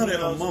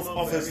 $300 a month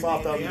off his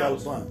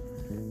 $5,000 bond.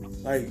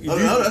 Like,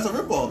 that's a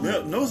ripoff.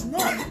 No, it's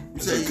not.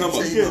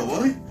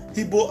 What?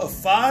 He bought a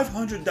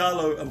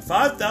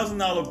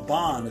 $5,000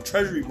 bond, a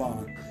treasury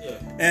bond,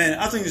 and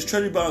I think his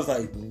treasury bond is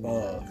like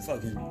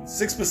fucking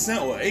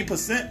 6% or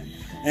 8%,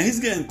 and he's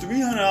getting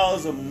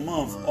 $300 a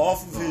month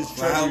off of his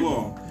treasury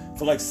bond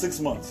for like 6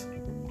 months.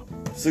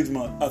 6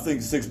 months, I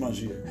think 6 months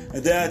a year,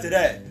 and then after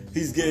that,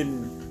 he's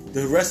getting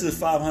the rest of his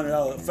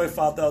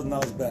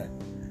 $5,000 back.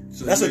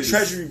 So that's a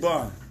treasury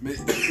bond.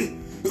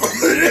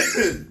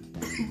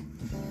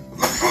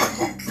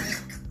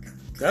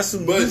 That's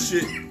some new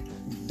shit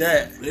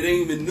that it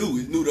ain't even new.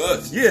 It's new to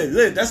us.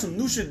 Yeah, that's some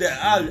new shit that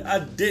I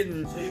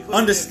didn't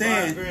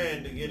understand.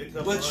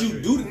 But you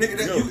do,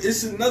 nigga.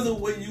 It's another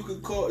way you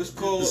could call. It's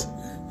called.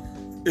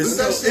 It's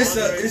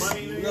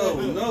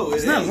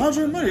not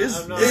laundering money.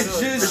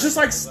 It's just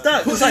like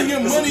stock. Putting your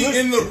money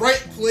in the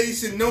right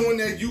place and knowing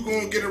that you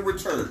gonna get a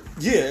return.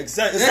 Yeah,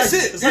 exactly. That's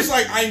it. It's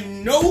like I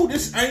know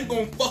this. I ain't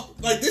gonna fuck.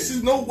 Like, this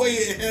is no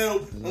way in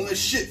hell unless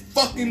shit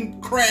fucking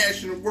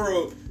crash in the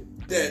world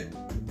that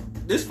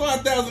this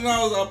 $5,000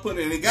 I put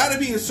in. It got to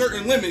be a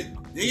certain limit.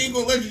 They ain't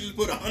gonna let you just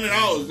put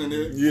 $100 in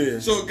there. Yeah.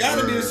 So it got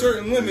to be a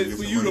certain limit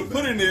for you to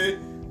put in there.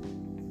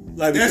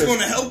 Like, that's going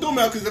to help them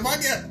out, because if I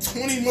got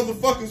 20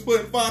 motherfuckers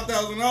putting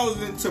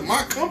 $5,000 into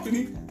my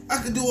company, I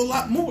could do a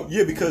lot more.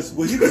 Yeah, because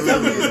what he was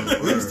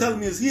telling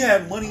me is he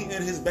had money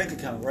in his bank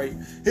account, right?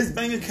 His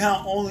bank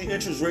account only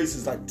interest rates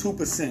is like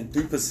 2%,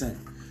 3%.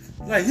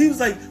 Like, he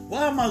was like,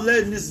 why am I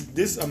letting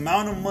this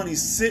amount of money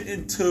sit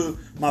into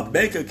my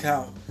bank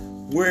account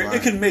where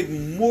it can make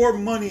more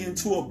money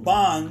into a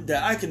bond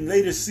that I can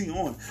later see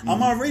on?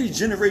 I'm already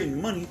generating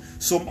money,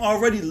 so I'm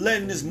already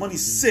letting this money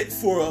sit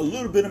for a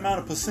little bit amount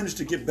of percentage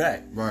to get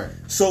back. Right.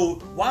 So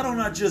why don't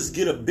I just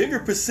get a bigger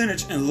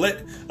percentage and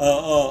let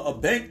a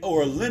bank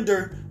or a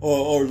lender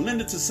or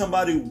lend it to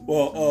somebody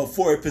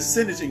for a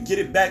percentage and get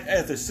it back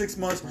after 6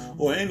 months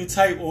or any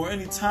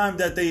time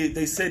that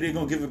they say they're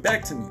gonna give it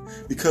back to me?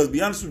 Because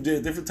be honest with you, there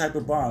are different type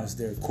of bonds.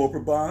 There are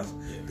corporate bonds,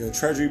 there are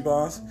treasury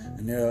bonds,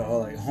 and there are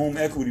like home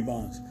equity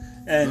bonds.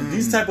 And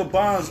these type of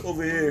bonds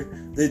over here,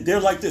 they're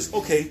like this.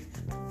 Okay,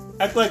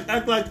 act like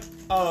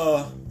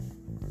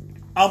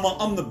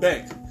I'm the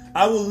bank.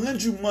 I will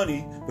lend you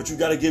money, but you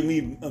got to give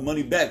me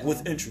money back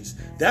with interest.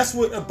 That's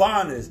what a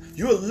bond is.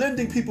 You're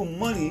lending people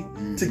money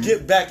to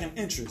get back in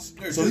interest.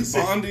 So he's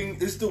bonding.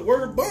 It's the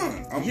word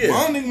bond. I'm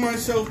bonding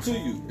myself to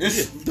you.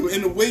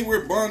 And the way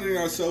we're bonding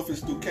ourselves is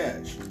through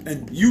cash.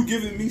 And you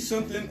giving me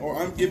something, or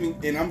I'm giving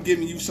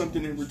you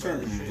something in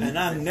return. And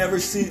I never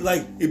see,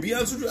 like, to be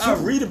honest with you, I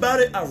read about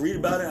it, I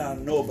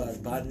know about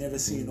it, but I never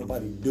seen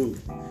nobody do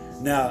it.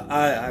 Now,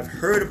 I've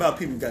heard about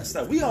people who got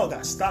stock. We all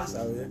got stocks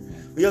out there.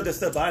 We all got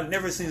stuff, but I've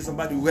never seen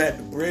somebody who had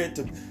the bread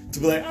to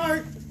be like, all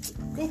right,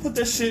 go put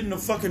that shit in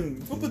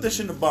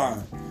the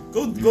bond.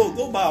 Go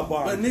buy a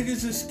bond. But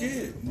niggas is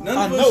scared.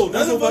 None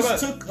of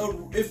us took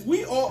if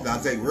we all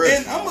gotta take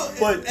risks.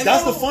 But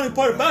that's the funny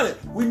part about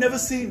it. We never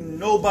seen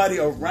nobody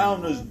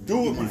around us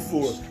do it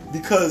before.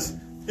 Because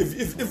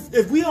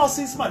if we all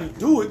see somebody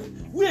do it,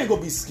 we ain't gonna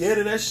be scared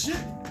of that shit.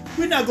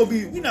 We're not gonna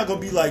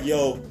be like,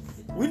 yo,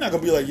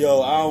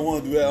 I don't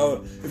wanna do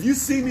that. If you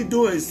see me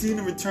do it and see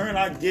the return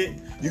I get,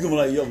 you're gonna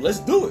be like, yo, let's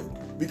do it.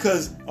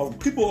 Because of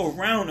people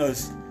around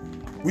us,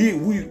 we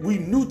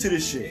new to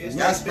this shit.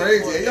 That's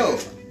crazy. Hey, yo.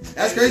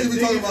 That's crazy. We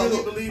talking about.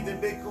 Really believed in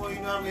Bitcoin.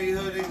 You know how many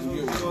hood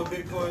niggas was doing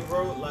Bitcoin,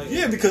 bro? Like,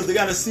 yeah, because they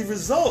gotta see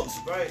results.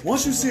 Right.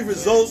 Once you see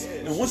results,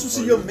 and once you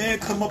see your man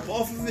come up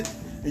off of it,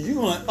 and you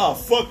like, oh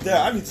fuck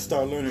that, I need to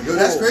start learning. Yo,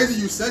 that's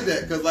crazy. You said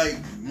that because like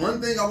one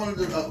thing I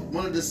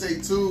wanted to say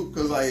too,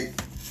 because like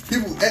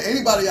people,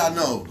 anybody I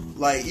know,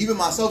 like even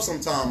myself,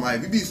 sometimes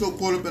like we be so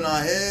caught up in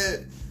our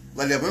head,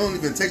 like that we don't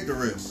even take the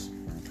risk.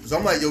 So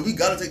I'm like, yo, we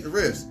gotta take the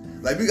risk.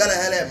 Like we gotta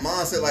have that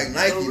mindset, like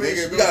Nike,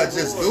 nigga. We gotta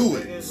just do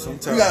it.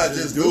 Sometimes you gotta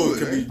just do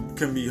it.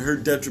 Can be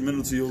hurt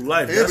detrimental to your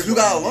life. Yeah, but you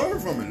gotta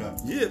learn from it though.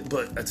 Yeah,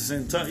 but at the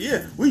same time,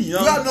 yeah, we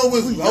young. You gotta know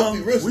what's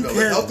healthy risk. We though.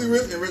 Healthy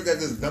risk and risk that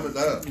just dumb it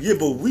up. Yeah,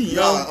 but we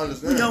young.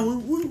 Understand. We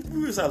young.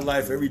 We risk our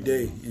life every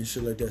day and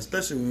shit like that.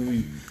 Especially when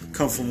we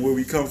come from where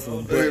we come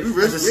from. But we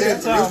risk, at the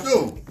same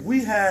time,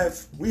 we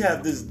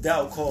have this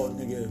doubt called,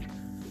 nigga,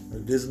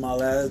 this is my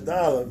last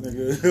dollar,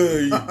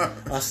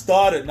 nigga. I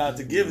started not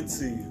to give it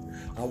to you.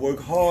 I work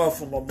hard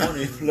for my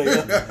money,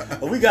 player.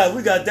 we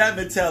got that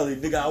mentality,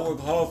 nigga. I work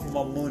hard for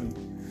my money.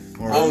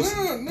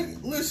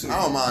 Nigga, listen,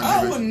 I don't mind.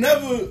 I would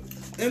never,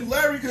 and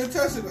Larry can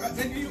attest to it.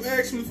 Nigga, you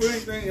ask me for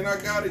anything and I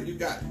got it, you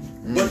got it.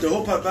 But the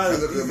whole part about it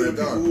is the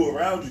people who are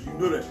around you, you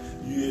know that.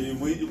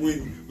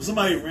 When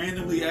somebody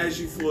randomly asks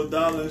you for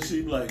 $1 and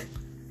shit, like,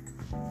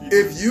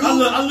 if you,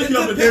 I look you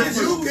up and down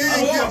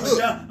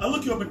first. I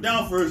look you up and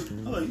down first.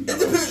 I'm like, it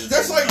depends.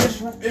 That's like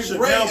if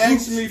Ray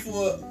asks me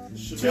for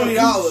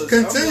 $20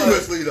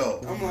 continuously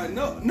though. I'm like,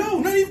 no,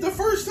 not even the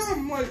first time.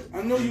 I'm like,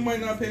 I know you might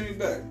not pay me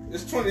back.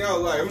 It's $20.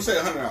 Like, I'm gonna say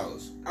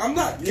 $100. I'm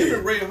not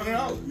giving Ray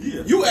 $100.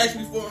 Yeah. You asked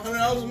me for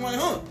 $100. I'm like,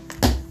 huh?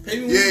 Pay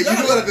me. Yeah, you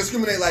gotta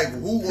discriminate. Like,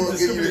 who gonna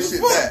give you this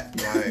shit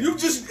back? Like, you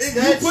put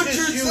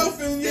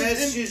yourself in.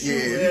 That's just you.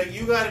 Man.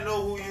 You gotta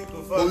know who you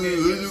can fucking.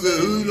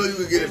 Who you know you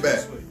can get it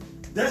back.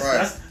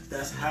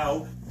 That's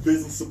how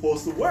business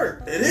supposed to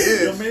work. It is.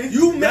 You know what I mean?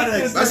 You make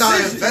the that's how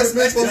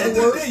investment's supposed to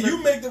work.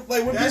 You make the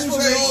like when that's people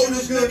say, "Oh,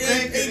 this nigga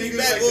pay me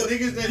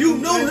back," you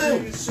know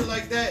him. Shit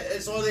like that.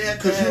 It's all they have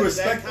to have. Because you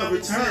respect a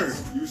return.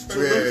 You respect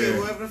look at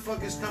whoever the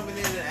fuck is coming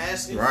in and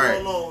asking for a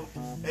loan,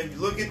 and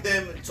look at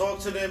them and talk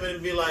to them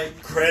and be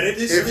like, credit.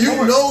 If you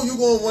know you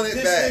gonna want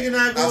it back,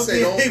 I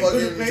say don't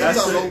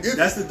fucking. Don't give it.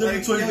 That's the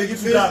difference between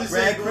niggas who got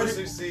bad credit.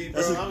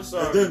 I'm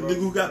sorry, nigga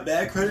who got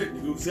bad credit.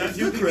 Nigga who got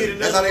good credit.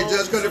 That's how they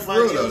judge credit for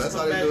real though. That's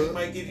how they do it.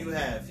 Might give you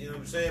half. You know what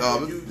I'm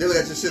saying? They look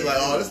at your shit like,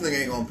 oh, this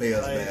nigga ain't gonna pay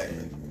us back.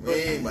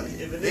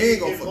 If a nigga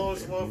get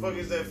loans,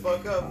 motherfuckers that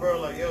fuck up, bro,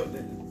 like, yo,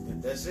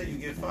 that's it, you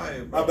get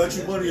fired, bro. I bet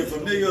you money if a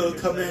nigga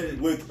come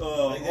in with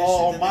all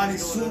Armani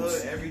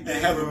suits and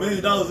have $1 million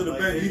in the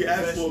bank, he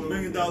asked for $1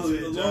 million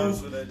in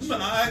loans.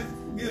 I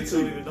don't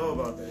even know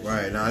about that.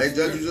 Right, now they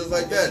judge you just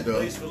like that, though.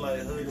 Place for like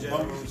hood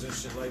generals and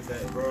shit like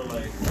that, bro.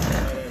 Like,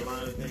 that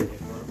line of thinking,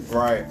 bro.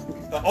 Right.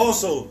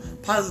 Also,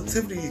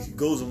 positivity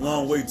goes a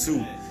long way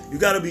too. You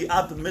got to be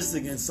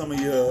optimistic in some of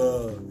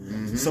your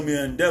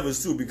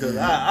endeavors too, because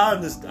I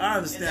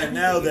understand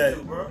now that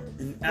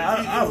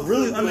I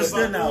really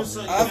understand now.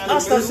 I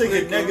start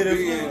thinking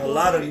negative. A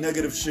lot of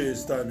negative shit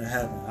is starting to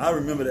happen. I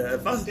remember that.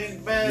 If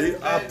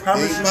I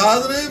promise you,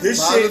 positive,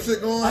 this shit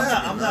going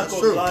happen. I'm not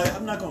gonna lie.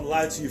 I'm not gonna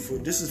lie to you.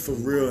 This is for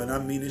real, and I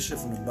mean this shit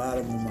from the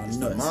bottom of my nuts.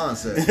 The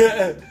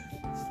mindset.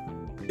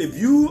 If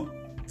you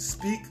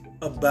speak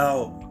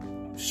about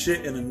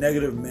shit in a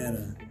negative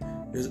manner,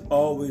 is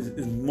always,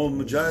 in the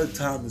majority of the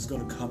time, it's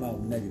going to come out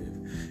negative.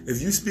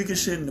 If you speak of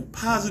shit in a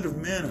positive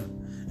manner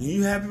and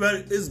you happy about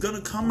it, it's going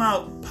to come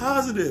out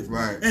positive.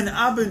 Right. And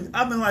I've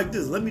been like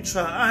this. Let me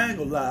try. I ain't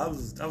gonna lie. I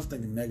was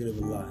thinking negative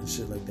a lot and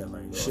shit like that.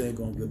 Like shit ain't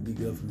gonna be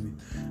good for me.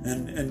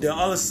 And then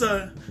all of a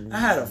sudden, I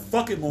had a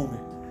fucking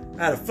moment.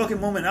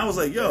 And I was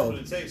like, yo,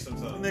 that's what it takes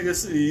sometimes.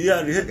 Nigga, you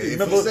gotta hit.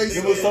 Remember we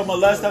was talking about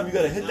last time? You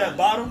gotta hit that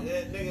bottom.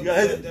 You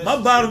gotta hit. My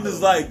bottom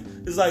is like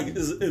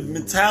a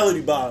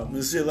mentality bottom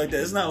and shit like that.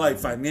 It's not like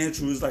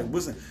financial. It's like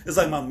it's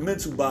like my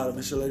mental bottom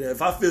and shit like that.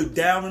 If I feel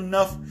down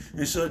enough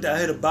and shit like that, I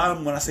hit a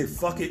bottom when I say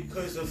fuck it.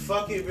 Because the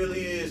fuck it really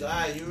is.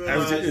 You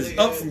realize it's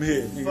up from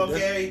here. Fuck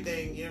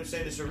everything. You know what I'm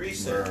saying? It's a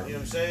reset. You know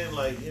what I'm saying?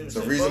 Like, you know what I'm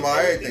saying? The reason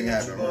why everything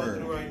happened. What you're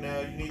going through right now,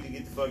 you need to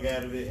get the fuck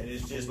out of it, and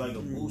it's just like a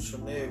boost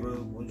from there, bro.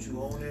 Once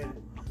you own it,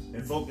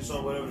 and focus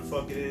on whatever the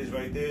fuck it is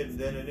right there,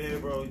 then and there,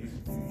 bro. You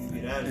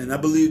get out of it. And I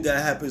believe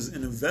that happens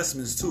in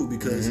investments too,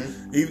 because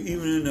even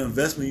in the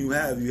investment you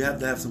have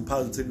to have some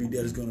positivity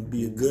that is going to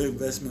be a good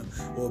investment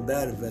or a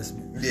bad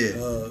investment.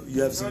 Yeah,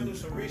 you have to do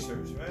some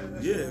research,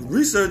 man.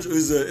 Research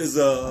is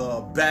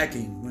a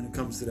backing when it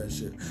comes to that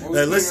shit.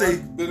 Let's say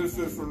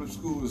benefit from the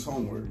school is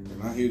homework,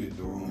 and I hate it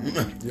doing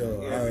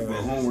homework.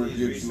 Homework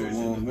gets you a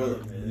long way.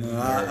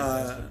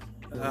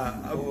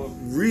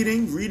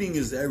 Reading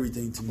is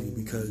everything to me,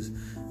 because,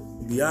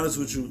 to be honest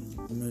with you,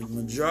 the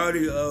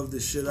majority of the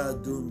shit I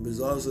do is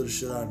also the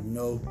shit I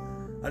know.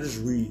 I just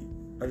read.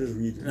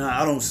 Now,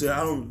 I don't sit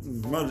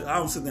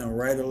there and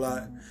write a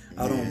lot.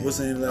 I don't. What's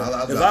in that?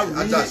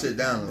 I jot shit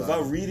down. If I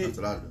read it,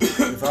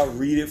 if I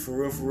read it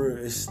for real,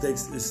 it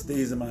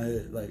stays in my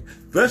head. Like,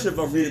 especially if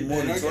I read it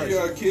more than twice. I give you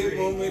a kid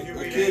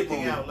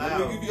moment. Let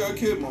me give you a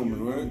kid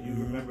moment, right? You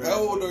remember? How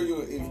old are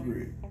you in 8th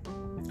grade?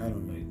 I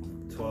don't know.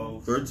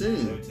 12,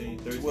 13,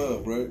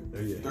 12, right?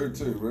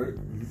 13, right?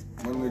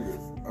 My nigga,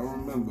 I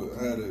remember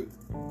I had a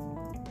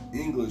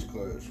English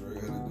class, right? I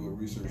had to do a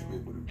research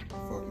paper to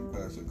fucking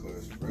pass a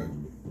class and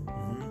graduate.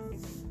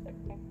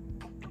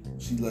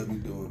 She let me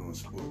do it on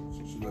sports.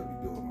 She let me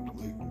do it on the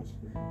Lakers.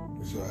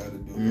 So I had to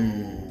do the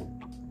whole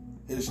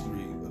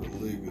history of the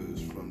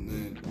Lakers from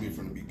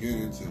the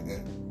beginning to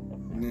end.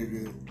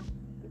 Nigga,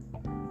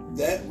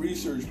 that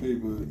research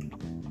paper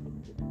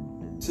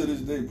to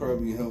this day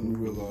probably helped me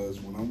realize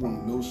when I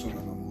want to know something,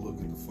 I'm gonna look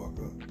it the fuck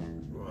up.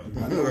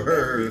 Right. I know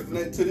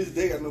to this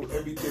day, I know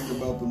everything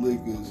about the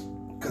Lakers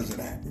because of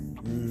that.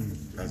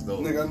 That's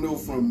dope. Nigga, I know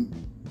from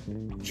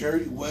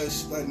Jerry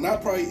West, like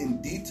not probably in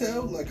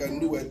detail, like I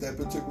knew at that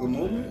particular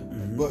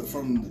moment, but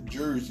from the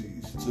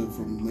jerseys to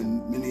from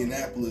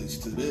Minneapolis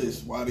to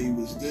this, why they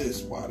was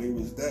this, why they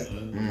was that.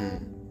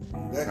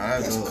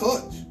 That's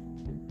clutch.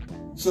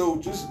 So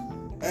just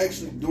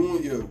actually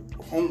doing your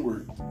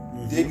homework,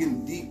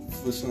 digging deep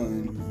for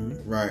something.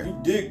 Right. You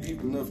dig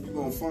deep enough, you're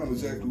gonna find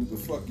exactly what the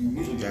fuck you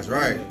need. That's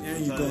right.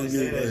 And you're gonna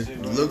get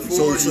it. Look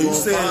for it. So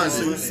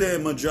you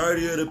saying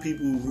majority of the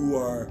people who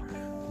are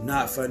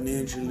not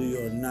financially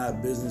or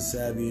not business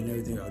savvy and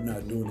everything are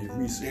not doing their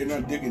research. They're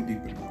not digging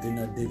deep enough. They're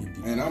not digging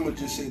deep. And I'm gonna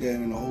just say that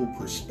in a whole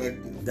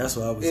perspective. That's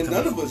what I was. And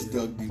none of us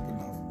dug deep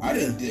enough. I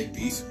didn't dig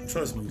deep.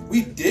 Trust me.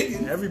 We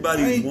digging.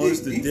 Everybody wants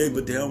to dig,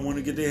 but they don't want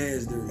to get their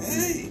hands dirty.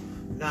 Hey.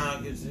 Nah,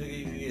 because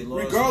you get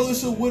lost.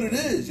 Regardless of what it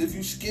is, if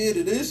you scared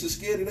of this or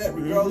scared of that,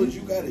 regardless,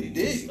 you gotta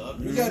dig.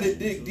 You gotta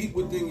dig deep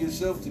within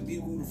yourself to be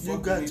who the fuck you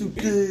got to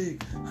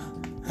dig.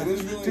 And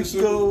it's really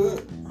simple as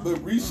that.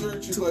 But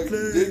research is like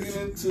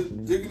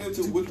digging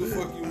into what the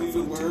fuck you need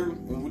to learn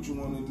and what you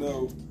want to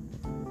know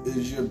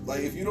is your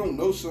like. If you don't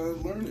know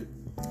something, learn it.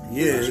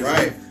 Yeah, that's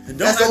right. And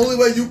that's the only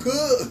way you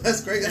could.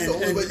 That's great. That's the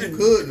only way you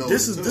could know.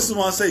 This is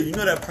what I say. You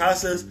know that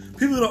process.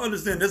 People don't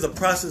understand. There's a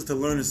process to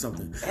learning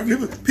something.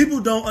 People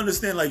don't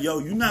understand. Like, yo,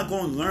 you're not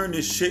going to learn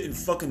this shit in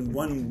fucking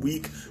 1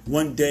 week,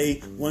 1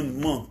 day,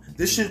 1 month.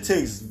 This shit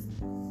takes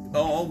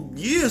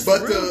years.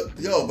 But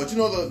but you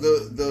know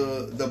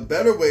the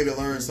better way to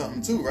learn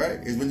something too,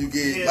 right? Is when you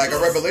get like a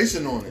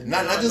revelation on it,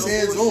 not just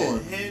hands on.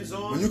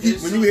 When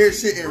you hear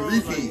shit in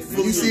repeat,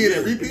 when you see it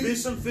in repeat,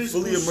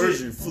 fully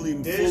immersion, full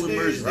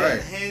immersion,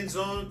 right? Hands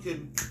on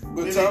can.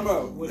 But time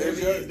out.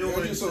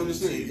 Y'all just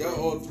understand. Y'all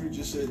all three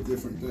just said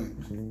different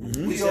things.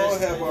 We all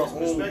have our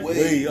own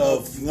way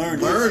of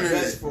learning.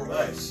 That's for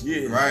us.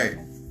 Yeah, right.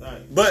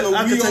 But so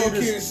I can tell you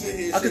this.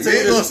 I can tell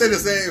you this. Say the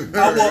same.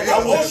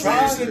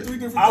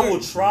 I will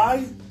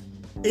try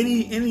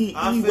any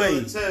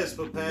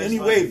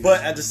way.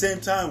 But at the same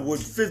time, what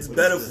fits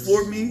better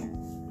for me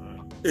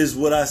is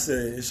what I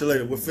said. It's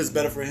later. What fits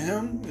better for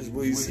him is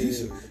what he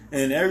said,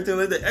 and everything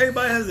like that.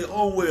 Everybody has their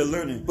own way of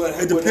learning. But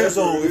it depends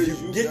on if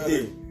you get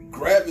there.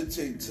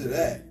 Gravitate to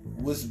that.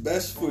 What's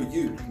best for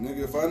you,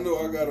 nigga? If I know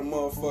I gotta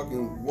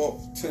motherfucking walk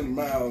 10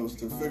 miles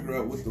to figure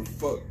out what the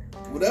fuck,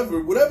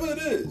 whatever it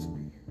is.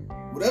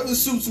 Whatever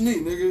suits me,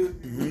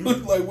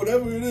 nigga. Like,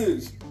 whatever it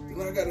is,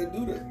 then I gotta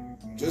do that.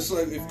 Just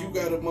like if you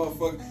got a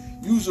motherfucker,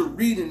 use a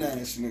reading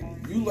ass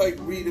nigga. You like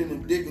reading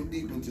and digging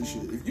deep into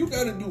shit. If you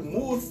gotta do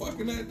more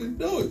fucking that, then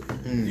do it.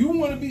 You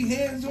wanna be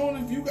hands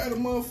on, if you gotta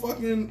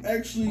motherfucking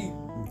actually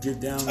get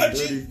down touch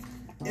it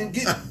and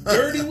get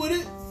dirty with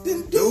it,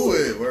 then do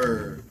it.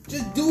 Word.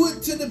 Just do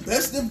it to the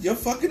best of your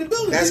fucking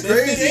ability. That's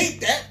crazy.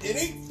 It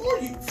ain't for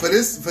you. For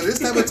this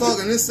type of talk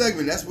in this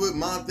segment, that's what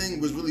my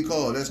thing was really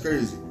called. That's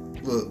crazy.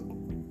 Look.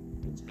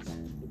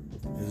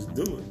 Just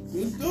do it.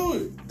 Just do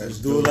it.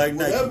 Just do it like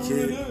Nike,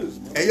 kid. It is.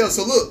 Hey, yo,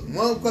 so look,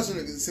 one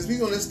question, since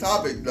we on this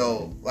topic,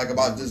 though, like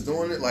about just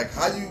doing it, like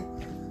how do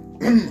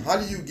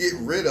you get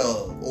rid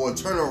of or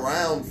turn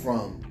around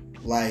from,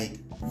 like,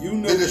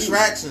 the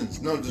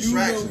distractions? No,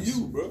 distractions. You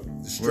know you, bro.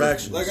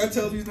 Distractions. Like I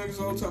tell these niggas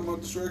all the time, my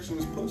distraction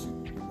is pussy.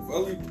 If I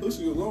leave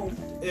pussy alone,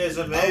 as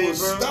a man, I will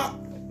bro, stop.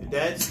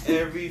 That's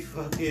every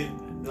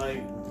fucking,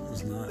 like,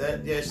 It's not.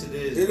 Yes, it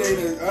is. It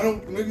ain't. I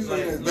don't. Niggas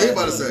ain't. They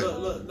about to say.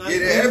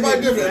 Yeah,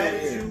 everybody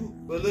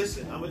different. But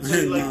listen, I'm gonna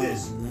tell you like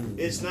this.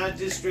 It's not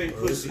just straight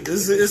pussy.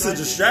 It's a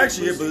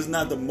distraction here, but it's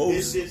not the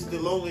most. It's the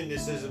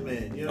loneliness as a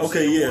man. You know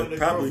okay, yeah,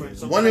 probably.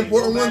 One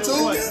important one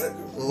too.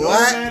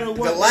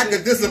 The lack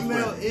of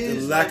discipline.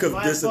 The lack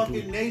of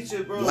discipline.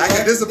 Nature, bro. Lack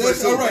of discipline.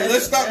 All right,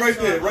 let's stop right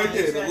there. Right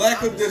there. The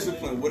lack of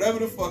discipline. Whatever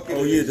the fuck it is.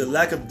 Oh yeah, the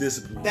lack of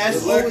discipline.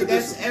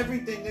 That's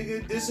everything,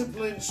 nigga.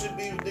 Discipline should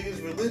be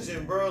niggas'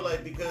 religion, bro.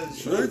 Like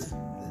because.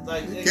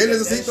 Like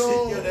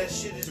that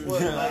shit is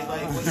what like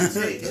what it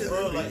takes,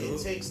 bro. Like it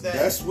takes that.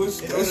 That's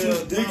what's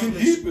digging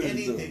deep in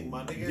anything,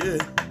 my nigga.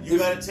 Yeah. You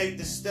gotta take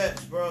the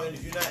steps, bro. And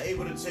if you're not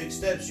able to take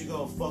steps, you're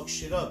gonna fuck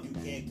shit up. You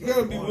can't. You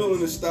gotta be willing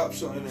to stop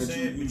something that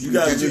you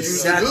gotta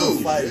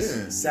sacrifice.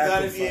 You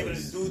gotta be able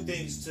to do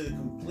things to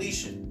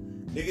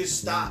completion. Niggas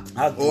stop.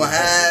 Or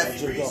half.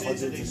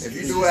 If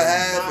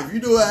you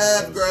do a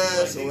half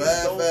grass or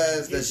half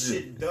ass, that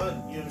shit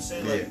done. You know what I'm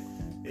saying? Like.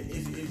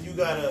 If you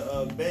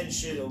gotta bend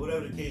shit or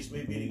whatever the case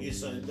may be to get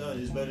something done,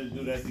 it's better to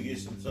do that to get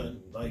something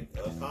like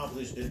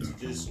accomplished than to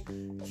just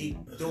keep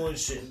doing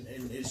shit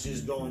and it's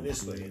just going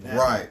this way and that.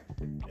 Right.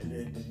 And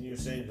then you're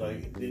saying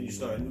like then you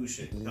start new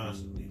shit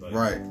constantly. Like,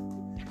 right.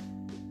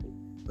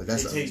 But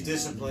it takes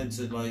discipline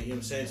to like you know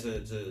what I'm saying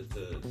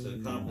to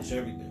accomplish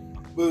everything.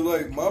 But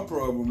like my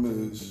problem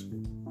is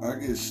I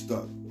get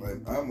stuck.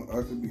 Like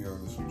I could be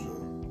honest with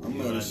you. I'm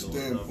at a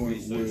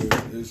standpoint where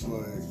it's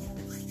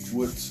like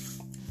what's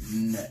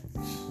next?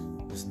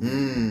 What's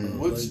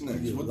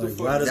next? What the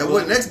fuck? That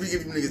what next be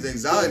giving niggas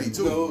anxiety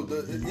too. No,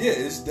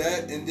 it's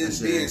that and then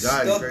being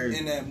stuck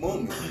in that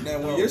moment. Now,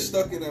 when you're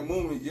stuck in that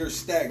moment, you're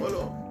stagnant.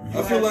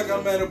 I feel like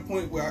I'm at a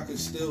point where I could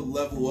still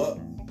level up,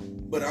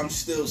 but I'm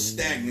still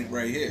stagnant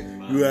right here.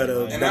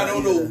 And I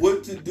don't know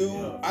what to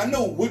do. I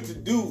know what to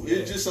do.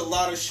 It's just a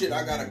lot of shit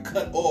I gotta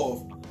cut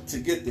off to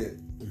get there.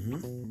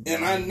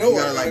 And I know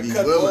I gotta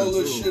cut all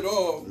this shit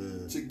off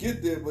to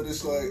get there, but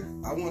it's like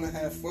I want to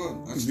have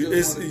fun. I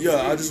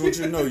just want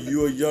you to know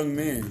you're a young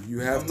man.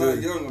 You have I'm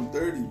not young. I'm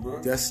 30,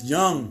 bro. That's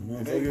young.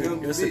 It ain't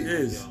young yes, to me. It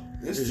is.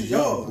 It's to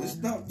y'all. It's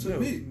not to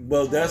me.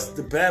 Well, that's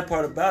the bad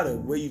part about it. The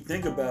way you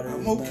think about it.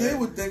 I'm okay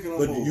with thinking.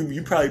 But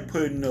you probably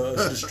putting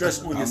the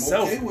stress on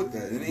yourself. I'm okay with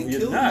that. It ain't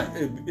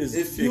killing me.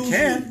 It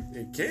can.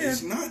 It can.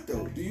 It's not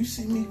though. Do you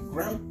see me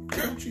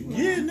grouchy?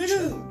 Yeah,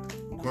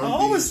 nigga. I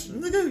always,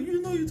 nigga.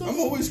 You know you talking. I'm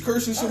always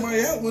cursing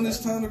somebody out when it's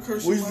time to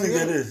curse somebody out. What do you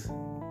think that is?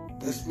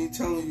 That's me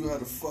telling you how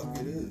the fuck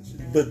it is.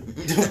 But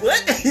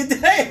what?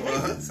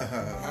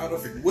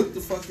 What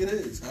the fuck it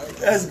is?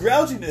 That's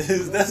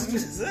grouchiness. That's what you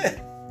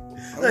said.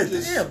 Like,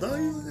 damn, dog,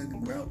 you look like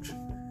a grouch.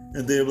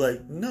 And they're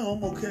like, no,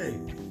 I'm okay.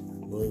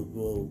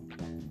 Well,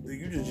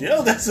 you just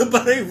yelled at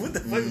somebody. What the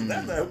fuck is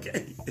that? Not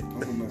okay.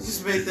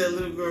 Just make that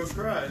little girl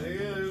cry.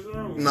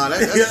 Nigga. Nah,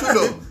 that's true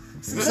though.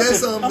 You said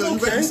something.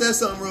 You said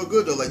something real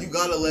good though. Like you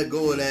gotta let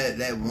go of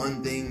that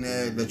one thing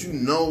that you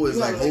know is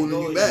like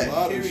holding you back.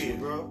 Period,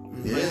 bro.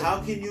 Yeah. Like, how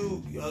can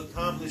you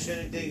accomplish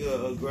anything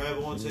or grab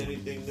onto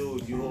anything new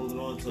if you holding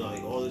on to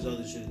like all this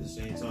other shit at the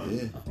same time?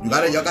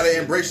 Yeah. Y'all gotta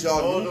embrace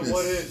y'all newness.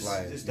 What is?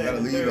 Like, you gotta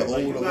leave the old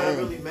alone. You gotta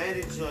really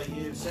manage, like you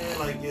know what I'm saying,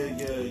 like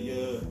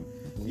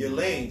your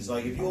lanes.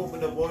 Like if you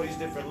open up all these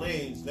different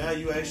lanes, now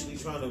you actually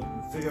trying to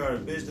figure out a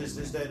business,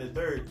 this, that, and the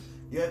third.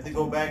 You have to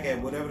go back at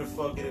whatever the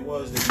fuck it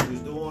was that you was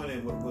doing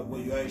and what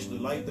you actually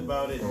liked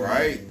about it.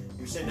 Right.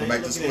 You're saying now you're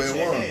looking at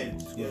your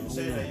hand. You know what I'm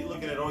saying? Now you're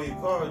looking at all your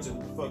cards and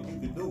what the fuck you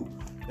can do.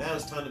 Now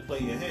it's time to play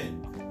your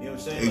hand. You know what I'm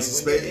saying? Like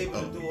when you're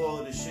able to do all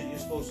of the shit you're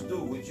supposed to do,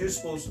 what you're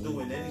supposed to do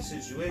in any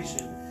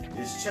situation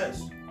is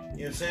chess. You know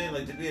what I'm saying?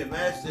 Like to be a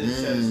master in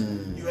chess,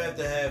 you have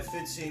to have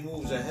 15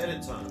 moves ahead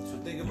of time. So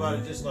think about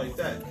it just like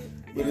that.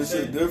 But it's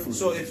a difference.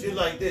 So if you're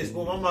like this,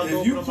 boom, I'm not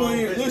going to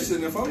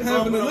listen, if I'm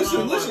having a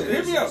listen,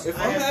 hear me out. If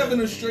I'm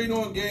having a straight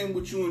on game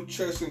with you in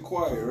chess and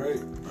quiet,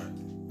 right?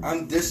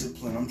 I'm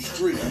disciplined. I'm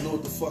straight. I know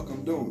what the fuck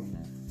I'm doing.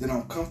 Then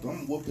I'm comfortable.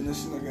 I'm whooping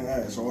this nigga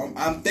ass. So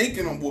I'm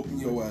thinking I'm whooping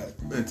your ass.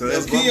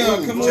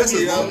 Keon, come over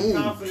here,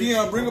 yo.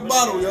 Keon, bring a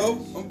bottle, yo.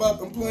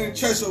 I'm playing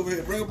chess over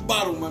here. Bring a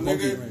bottle, my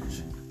nigga.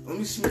 Let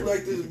me smoke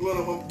like this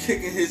blunt up. I'm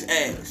kicking his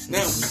ass.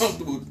 Now I'm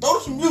comfortable. Throw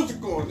some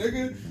music on,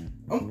 nigga.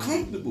 I'm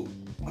comfortable.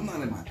 I'm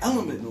not in my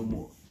element no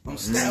more. I'm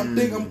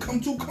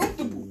too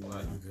comfortable.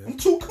 I'm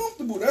too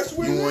comfortable. That's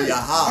where it is.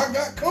 I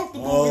got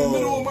comfortable in the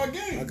middle of my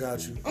game. I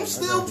got you. I'm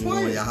still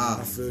playing.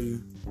 I feel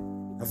you.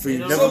 You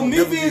know, so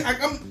me being,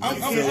 I'm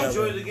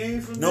enjoy the game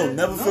from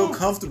never feel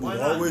comfortable.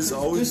 Always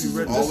be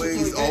ready.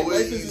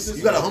 Always.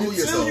 You gotta humble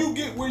yourself. Until you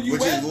get where you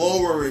which is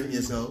lowering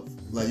yourself.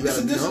 Like you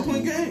gotta be humble.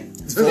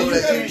 It's a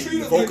disciplined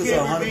game. Focus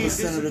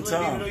 100% of the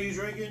time. Even though you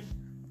drinking.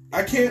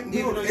 I can't.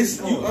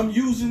 I'm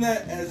using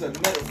that as a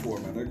metaphor,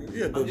 man.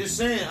 Yeah, I'm just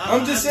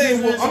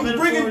saying. Well, I'm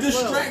bringing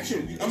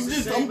distraction. I'm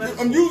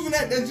using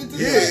that as just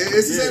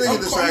it's the same thing as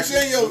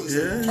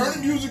distraction.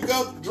 Turn the music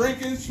up,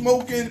 drinking,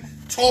 smoking,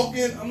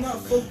 talking. I'm not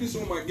focused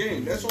on my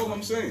game. That's all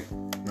I'm saying.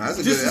 That's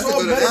a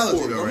good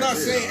analogy, though. I'm not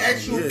saying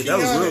actual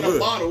Keon in a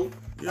bottle.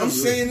 I'm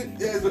saying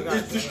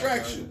it's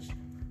distractions.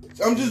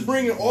 I'm just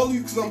bringing all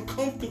these because I'm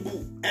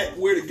comfortable at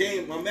where the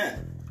game I'm at.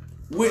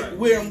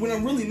 when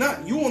I'm really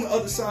not. You on the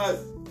other side.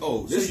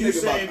 Oh, this so you're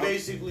saying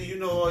basically you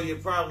know all your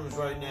problems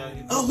right now.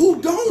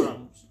 Who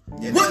don't?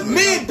 What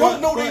men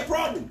don't know their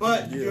problems?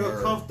 But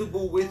you're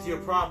comfortable with your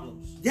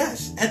problems.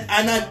 Yes,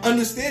 and I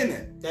understand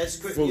that. That's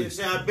crazy. You know what I'm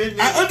saying? I've been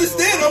there. I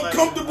understand. I'm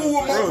comfortable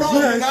with my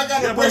problem, and I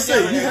gotta break out of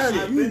that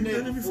shit. I've been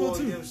there before.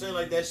 You know what I'm saying?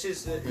 Like that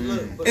shit's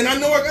look. And I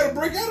know I gotta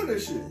break out of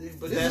that shit.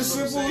 But it's that's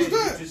as simple as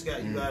that. You just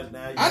got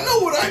now. I know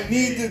what I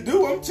need to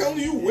do. I'm telling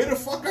you where the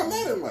fuck I'm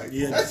at in life.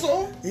 That's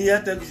all. He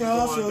at the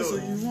crossroads, so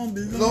you won't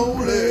be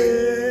lonely.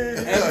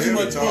 That's too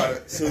much fun.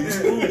 So you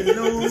won't be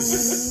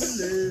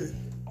lonely.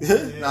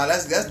 Nah,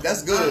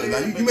 that's good.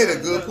 Like, you made a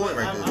good point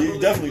right there. You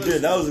definitely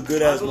did. That was a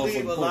good ass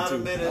motherfucking point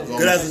too.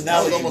 Good ass analogy.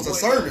 That was almost a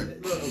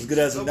sermon. That was good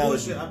ass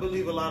analogy. I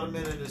believe a lot of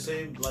men are the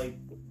same. Like,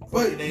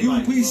 but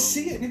we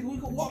see it, nigga. We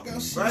can walk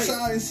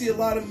outside and see a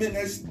lot of men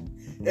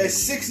that's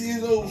 60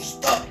 years old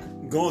stuck.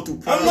 Going through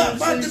problems. I'm not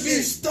about to be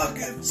stuck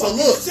at so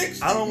look,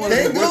 60. I don't want to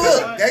be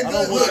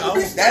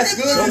working. That's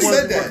good you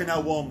said that. Working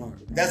at Walmart.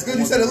 That's good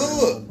you said it.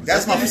 Look.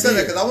 That's why you said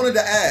that because I wanted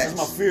to ask.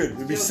 That's my fear.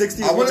 To be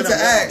 60. I wanted to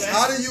ask,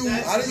 how do you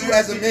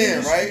as a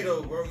man, right,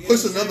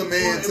 push another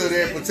man to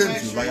their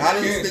potential? Like, how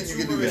do you think you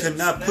can do that? You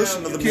cannot push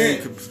another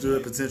man to their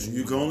potential.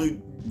 You can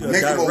only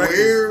make them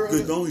aware.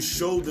 You can only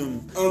show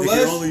them.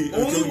 Unless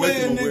only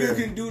way a nigga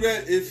can do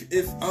that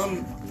if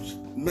I'm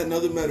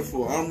another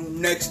metaphor.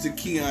 I'm next to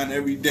Keon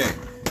every day.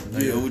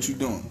 Yo, what you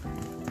doing?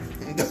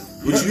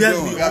 But you have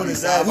to be on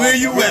his side. Where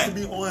you at?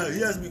 He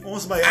has to be on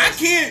somebody's ass.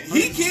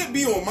 He can't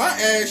be on my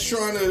ass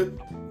trying to,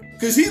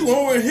 cause he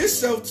lowering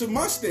himself to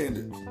my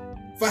standards.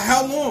 For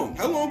how long?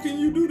 How long can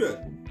you do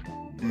that?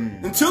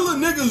 Until a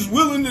nigga's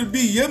willing to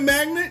be your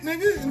magnet,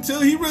 nigga.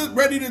 Until he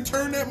ready to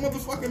turn that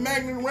motherfucking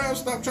magnet around.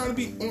 Stop trying to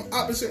be on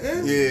opposite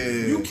ends.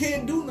 Yeah. You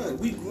can't do nothing.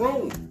 We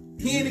grown.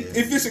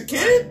 If it's a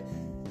kid.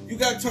 You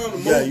got time to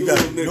you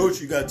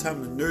got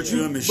time to nurture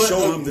them and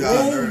show them you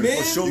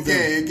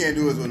can't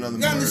do it with another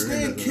man. You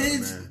understand,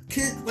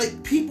 kids,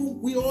 like people,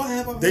 we all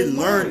have our They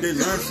learn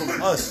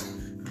from us.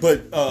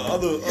 But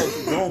other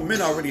grown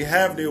men already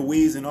have their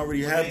ways and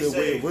already have their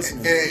way of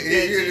listening.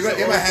 They might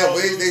have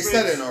ways they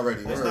set it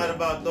already. It's not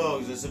about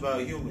dogs, it's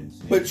about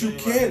humans. But you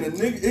can, a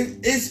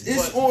nigga,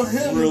 it's on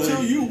him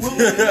until you willing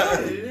to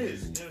learn. It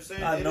is.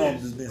 I know I'm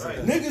just being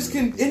sarcastic.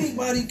 Niggas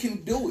anybody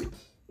can do it.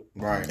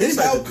 Right. It's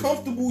how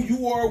comfortable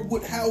you are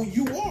with how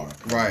you are.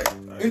 Right.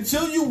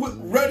 Until you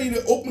ready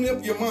to open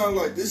up your mind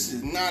like this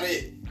is not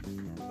it.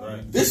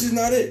 Right. This is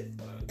not it.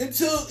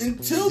 Until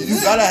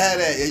you gotta have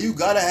that. Yeah, you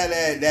gotta have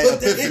that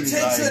epiphany.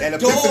 That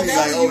epiphany,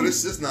 like, oh,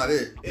 this is not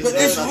it. But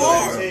it's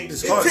hard. It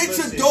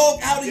takes a dog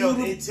out of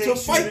you to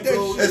fight that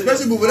shit.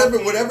 Especially with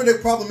whatever the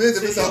problem is,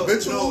 if it's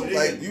habitual,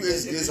 like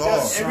it's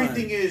hard.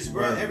 Everything is,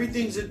 bro.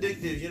 Everything's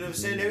addictive. You know what I'm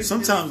saying?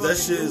 Sometimes that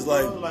shit is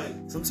like.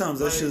 Sometimes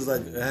that shit is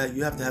like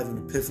you have to have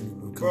an epiphany.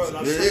 Bro,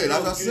 like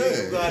I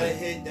said, you gotta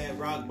hit that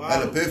rock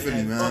bottom. That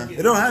epiphany, man.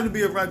 It don't have to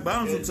be a rock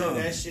bottom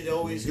sometimes. That shit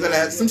always. You gotta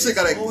have some shit.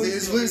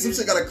 Some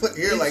shit gotta click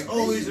here. Like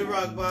always a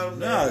rock bottom.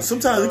 Nah,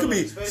 sometimes it could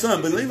be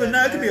something. Believe it or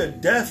not, it could be a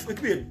death. It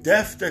could be a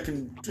death that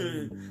can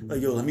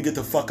like, yo, let me get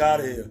the fuck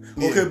out of here.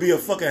 Or it could be a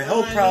fucking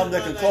health problem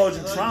that can cause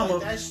you trauma,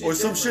 or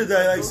some shit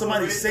that like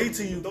somebody say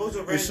to you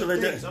and shit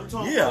like that. I'm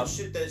talking about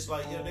shit that's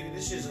like, yo, nigga,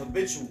 this shit's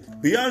habitual.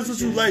 Be honest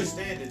with you, like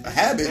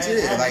habits,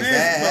 like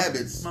bad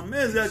habits. My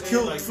man's got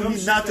killed for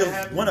me not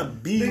to want to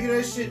be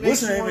listening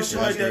and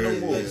shit like that no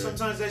more.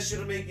 Sometimes that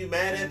shit'll make you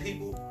mad at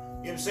people.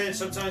 You know what I'm saying?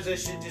 Sometimes that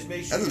shit just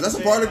makes you. That's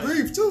a part of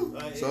grief too.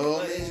 So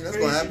that's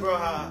gonna happen. Bro,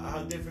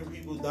 how different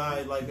people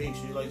die like makes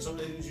you like some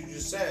things you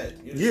just sad.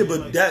 Yeah,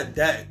 but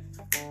that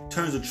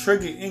turns a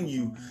trigger in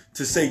you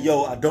to say,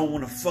 yo, I don't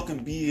want to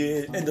fucking be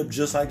here, end up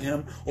just like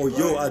him, or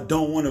yo, I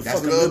don't want to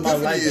fucking live my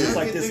life just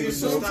like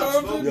this.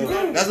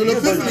 That's what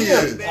epiphany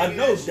is. I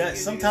know that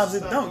sometimes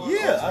it don't.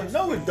 Yeah, I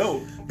know it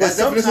don't. But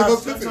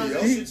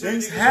sometimes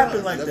things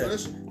happen like that.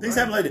 Things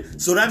happen like that.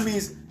 So that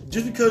means.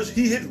 Just because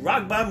he hit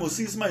rock bottom or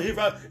see somebody hit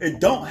rock, it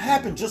don't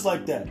happen just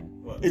like that.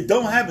 It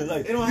don't happen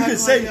like you can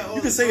say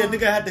a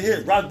nigga had to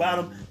hit rock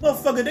bottom.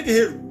 Motherfucker, they can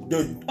hit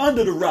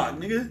under the rock,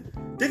 nigga.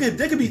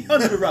 They could be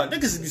under the rock.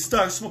 Niggas be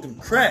start smoking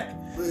crack.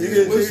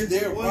 What's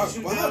their rock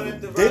bottom?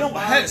 They don't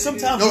have.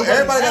 Sometimes no,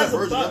 everybody has a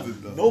version of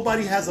it though.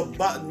 Nobody has a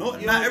bottom.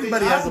 Not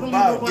everybody has a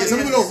bottom. Yeah, some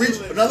people don't reach.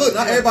 Now look,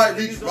 not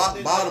everybody reach rock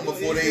bottom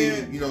before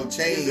they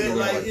change.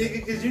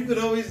 Because you could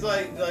always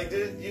like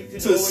you could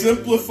to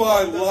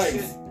simplify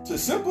life. To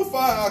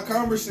simplify our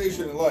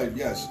conversation in life,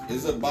 yes,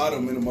 there's a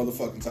bottom and a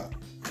motherfucking top.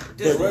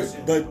 But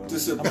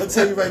I'm gonna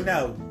tell you right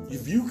now,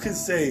 if you can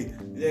say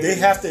they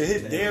have to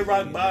hit their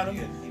rock bottom,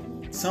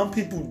 some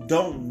people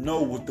don't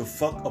know what the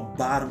fuck a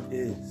bottom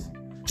is.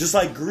 Just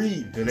like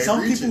greed,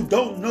 some people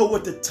don't know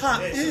what the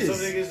top is. Some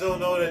niggas don't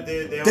know that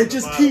they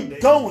just keep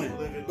going.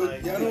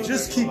 But they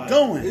just keep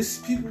going. There's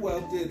people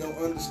out there don't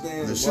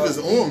understand. The shit is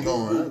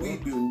ongoing. What we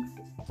do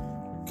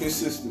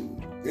consistently.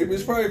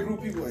 It's probably a group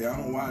of people like, I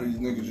don't know why these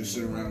niggas just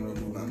sit around and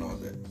don't do nothing all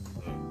day.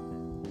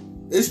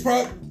 It's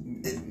probably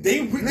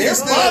their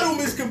bottom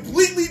is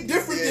completely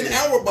different than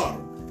our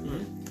bottom.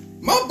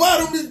 My bottom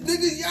bottom is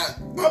nigga. Yeah,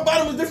 my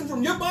bottom is different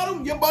from your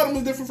bottom. Your bottom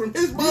is different from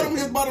his bottom.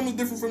 His bottom is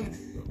different from.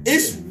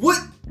 It's what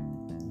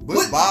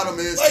bottom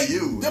is like, to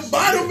you. The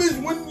bottom is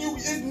when you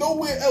is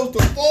nowhere else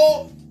to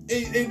fall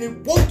and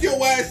then woke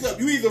your ass up.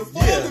 You either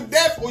fall to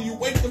death or you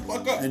wake the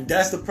fuck up. And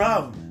that's the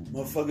problem.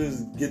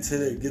 Motherfuckers get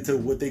to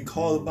what they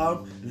call the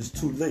bottom, and it's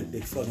too late.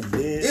 They fucking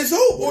dead. It's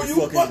over. Or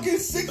you fucking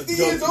 60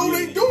 years old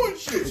ain't doing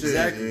shit.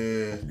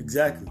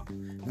 Exactly.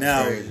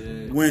 Now,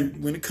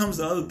 when it comes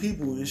to other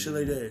people and shit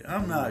like that,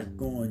 I'm not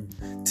going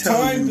to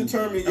tell you.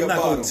 I'm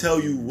not going to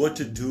tell you what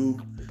to do.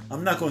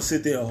 I'm not going to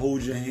sit there and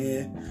hold your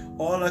hand.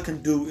 All I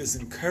can do is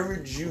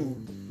encourage you.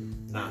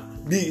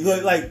 Be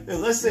like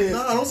let's say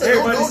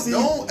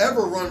don't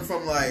ever run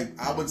from like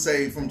I would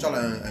say from trying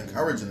to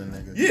encouraging a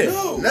nigga. Yeah,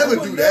 no, never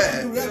do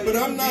that. But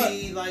I'm not.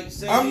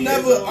 I'm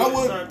never.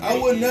 I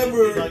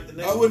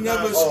would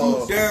never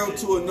scoot down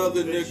to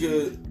another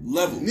nigga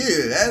level.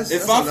 Yeah, that's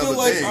if I feel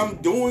like I'm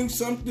doing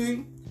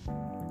something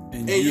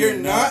and you're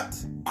not.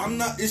 I'm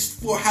not. It's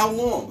for how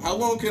long? How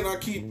long can I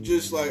keep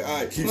just like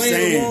keep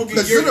playing along?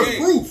 Because you're the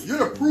proof. You're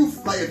the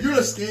proof. Like if you're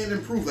the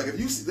standing proof. Like if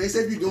they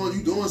say if you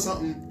doing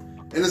something,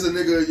 and there's a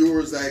nigga of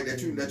yours like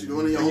that you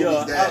doing in your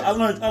homies that I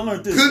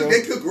learned this.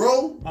 They could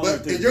grow,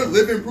 but you're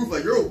living proof.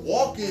 Like you're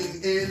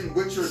walking in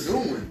what you're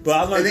doing. But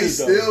I learned and this,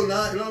 still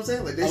not. You know what I'm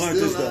saying? Like they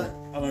still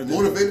not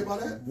motivated by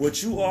that.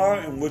 What you are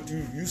and what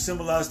you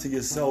symbolize to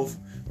yourself,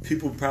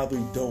 people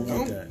probably don't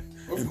want that.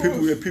 And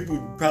people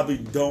probably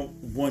don't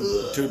want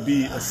to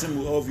be a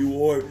symbol of you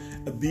or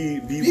be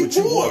what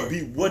you want.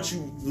 Be what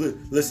you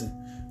listen.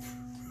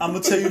 I'm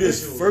gonna tell you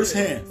this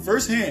firsthand.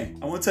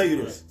 I want to tell you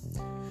this: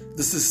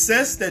 the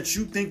success that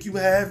you think you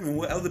have, and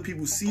what other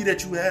people see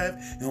that you have,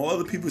 and what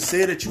other people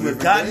say that you have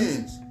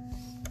gotten,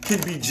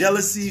 can be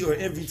jealousy or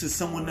envy to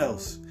someone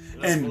else.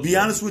 And be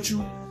honest with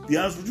you.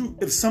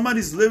 If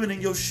somebody's living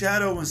in your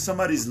shadow and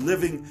somebody's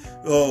living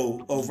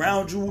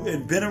around you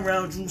and been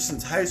around you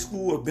since high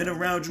school or been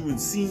around you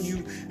and seen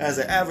you as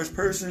an average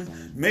person,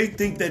 may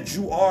think that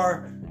you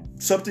are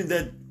something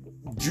that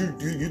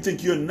you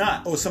think you're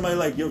not, or somebody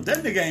like, yo,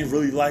 that nigga ain't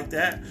really like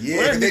that.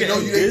 Yeah, they know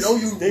you. They know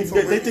you. They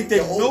think they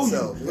know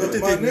you. They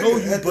think they know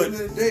you. At the end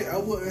of the day, I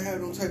wouldn't have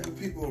those type of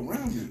people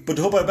around me. But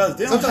the whole part about it,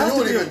 they don't have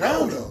to be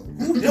around you.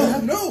 Who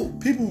don't know?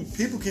 People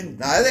can.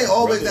 Nah, it ain't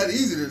always that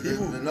easy to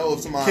know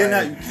if somebody. You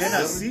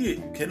cannot see it.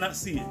 You cannot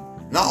see it.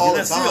 Not all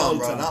the time,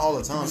 bro. Not all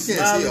the time. You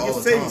can't see it all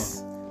the time.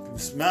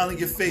 Smile in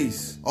your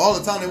face. All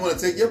the time they want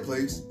to take your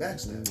place.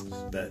 Backstab.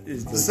 That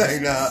is the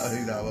same. Nah,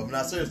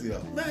 not seriously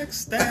though.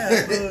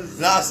 Backstab.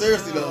 Nah,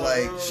 seriously though.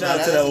 Like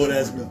shout out to that old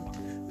ass girl.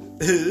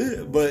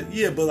 But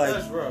like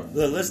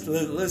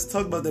let's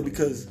talk about that,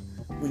 because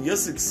when your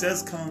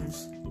success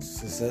comes,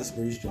 success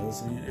breeds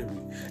jealousy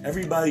and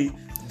everybody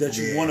that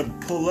you want to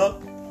pull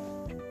up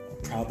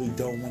probably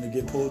don't want to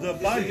get pulled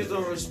up by you.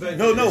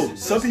 No.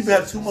 Some people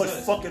have too much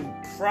fucking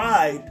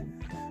pride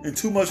and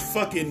too much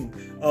fucking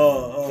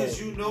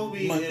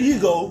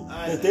ego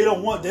that they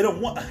don't want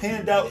a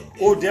handout,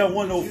 or they don't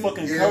want no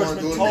fucking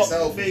encouragement talk,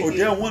 or they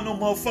don't want no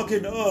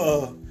motherfucking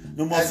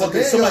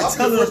somebody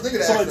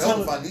telling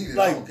them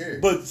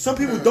like. But some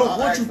people don't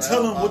want you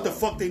telling them what the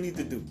fuck they need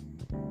to do.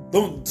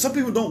 Some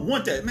people don't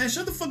want that. Man,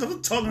 shut the fuck up!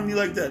 Don't talking to me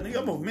like that, nigga.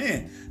 I'm a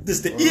man.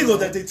 This the ego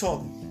that they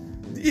talking.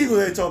 The ego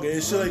they talking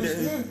and shit like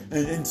that.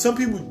 And some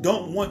people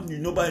don't want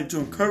nobody to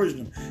encourage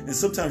them. And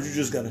sometimes you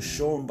just gotta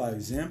show them by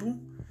example.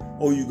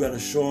 Or you gotta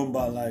show them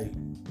by like,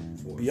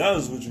 be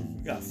honest with you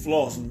got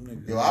flaws in them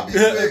niggas. Yo, I'll be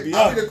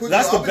the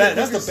quickest.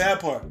 That's the bad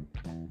part.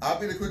 I'll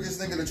be the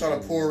quickest nigga to try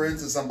to pour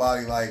into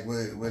somebody like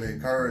with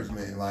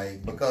encouragement,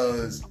 like,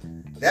 because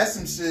that's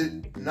some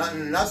shit. Not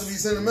to be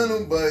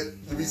sentimental, but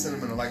to be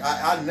sentimental. Like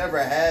I never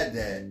had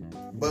that,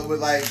 but with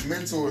like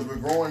mentors,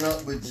 with growing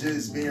up with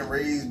just being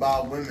raised by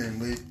women,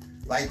 with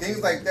like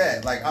things like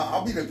that. Like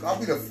I'll be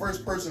the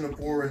first person to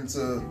pour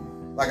into.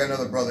 Like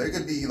another brother. It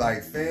could be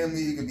like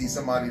family, it could be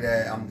somebody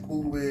that I'm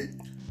cool with,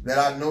 that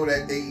I know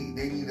that they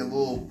need a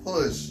little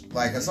push.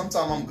 Like, and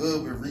sometimes I'm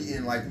good with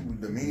reading like people's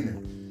demeanor.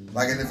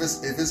 Like, and if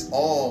it's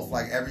off,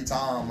 like every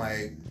time,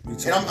 like,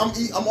 and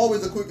I'm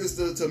always the quickest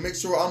to make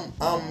sure I'm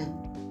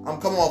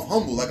coming off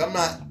humble. Like I'm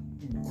not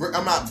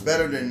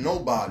better than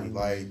nobody.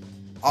 Like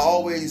I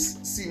always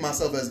see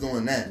myself as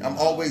doing that. I'm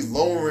always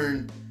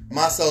lowering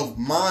myself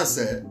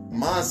mindset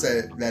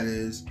that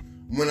is.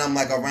 When I'm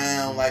like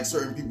around like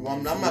certain people,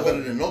 I'm not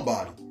better than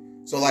nobody.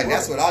 So like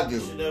that's what I do.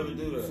 You should never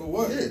do that. For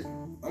what? Yeah.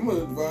 I'm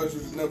gonna advise you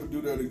to never do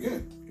that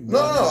again. No,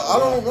 I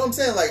don't. What I'm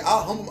saying, like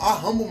I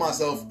humble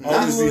myself.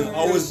 Always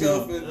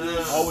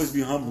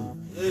be humble.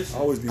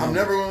 I'm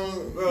never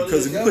gonna.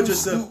 Because if you put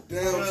yourself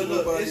down to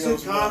nobody it's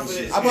else, a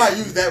confidence. I probably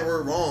use that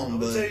word wrong.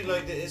 I'm gonna tell you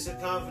like that. It's a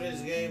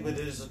confidence game, but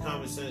it's a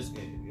common sense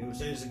game. You know what I'm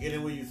saying? It's a get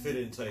in where you fit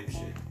in type shit.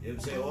 You know what I'm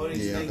saying? All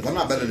these things. Because I'm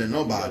not better than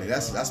nobody.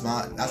 That's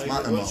my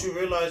MO. Once you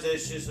realize that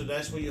shit, so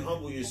that's when you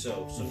humble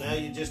yourself. So now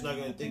you're just not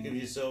gonna think of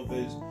yourself as,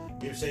 you know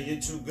what I'm saying,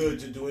 you're too good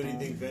to do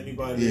anything for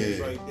anybody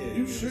that's right there.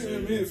 You shouldn't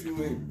admit if you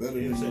ain't better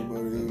than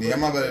somebody else. Yeah, I'm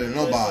not better than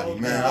nobody,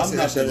 man. I say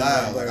that shit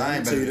loud. Like I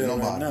ain't better than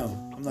nobody.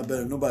 I'm I'm not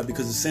better than nobody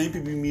because the same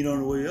people you meet on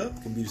the way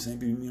up can be the same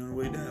people you meet on the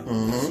way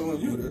down. That's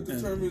on you. That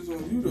determines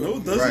on you. No,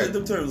 it doesn't. It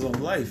determines on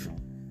life.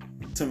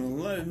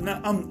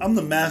 I'm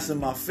the master of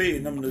my fate,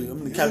 and I'm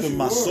the captain of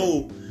my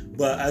soul.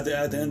 But at the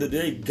end of the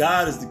day,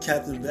 God is the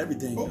captain of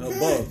everything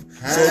above.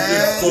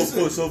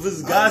 So if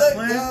it's God's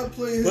plan,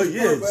 but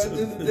yeah, at the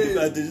end of the day,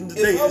 it's not.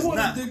 If I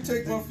want to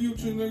dictate my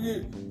future,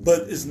 nigga,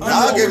 but it's not.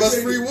 God gave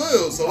us free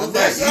will, so it's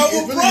that's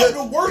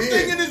the worst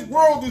thing in this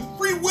world is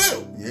free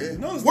will. Yeah,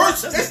 no,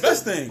 that's the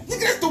best thing.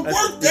 Nigga, that's the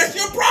worst. That's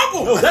your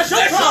problem. No, that's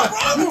your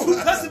problem. You're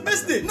too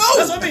pessimistic. No,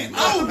 that's what I mean.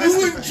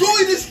 You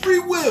enjoy this free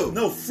will.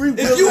 No, free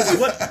will is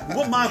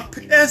what my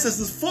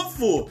ancestors fought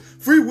for.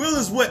 Free will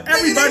is what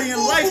everybody in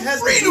life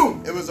has.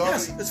 Freedom. It was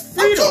always. It's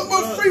freedom. I'm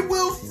talking about free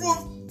will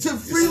to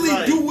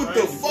freely do what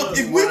the fuck.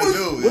 If we was,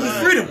 what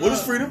is freedom? What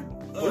is freedom?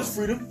 What is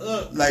freedom?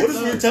 Like, what is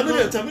freedom? Tell me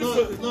that.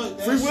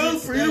 Free will,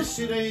 freedom. That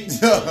shit ain't.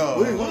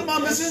 What am I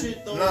missing?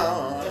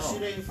 That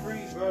shit ain't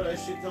free, bro. That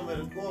shit come at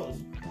a cost.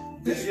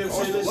 You know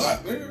what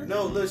I'm saying?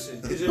 No, listen.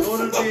 Because in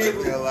order to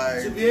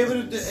be able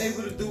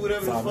to do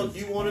whatever the fuck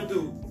you want to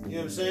do, you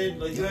know what I'm saying?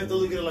 Like, you have to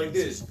look at it like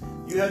this.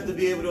 You have to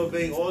be able to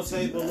obey all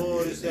type of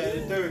law, this, that,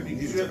 and third,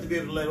 because you have to be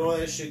able to let all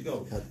that shit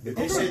go. If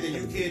they say that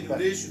you can't do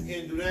this, you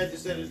can't do that,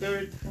 this, that, and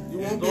third, you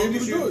won't be able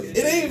to do it.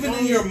 It ain't even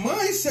in your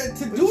mindset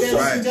to do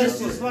something. That's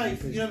just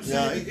life. You know what I'm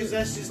saying? Because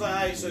that's just like,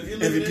 alright, so if you're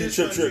living in this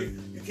country,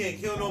 you can't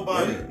kill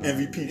nobody.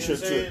 MVP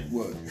trip.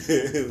 What?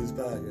 It was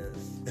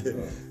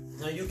podcast.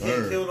 Now you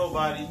can't kill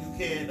nobody. You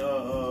can't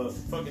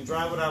fucking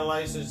drive without a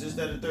license. This,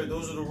 that, and third.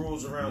 Those are the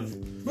rules around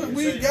you. But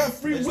we got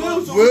free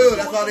will.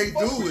 That's how they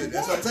do it.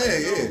 That's what I'm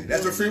saying. Yeah,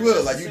 that's your free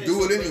will. Like you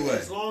do it anyway.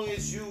 As long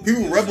as you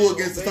people rebel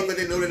against the stuff that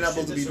they know they're not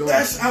supposed to be doing.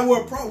 That's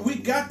our problem. We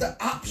got the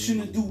option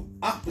to do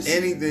opposite.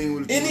 Anything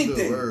with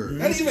anything.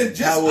 Not even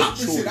just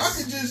opposite. I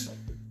could just.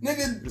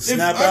 Nigga,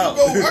 snap out.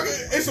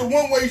 It's a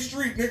one-way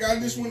street, nigga. I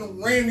just want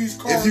to ram these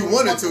cars. If you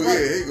wanted to, yeah,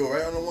 here you go,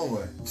 right on the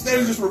one-way.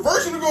 Instead of just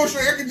reversing to go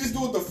straight, I can just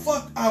do what the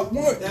fuck I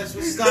want. That's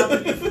what's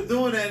stopping you from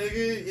doing that, nigga.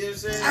 You know what I'm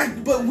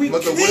saying?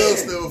 But the will's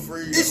still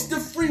free. It's the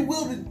free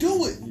will to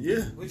do it.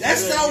 Yeah.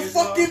 That's our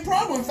fucking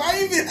problem. If I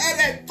even had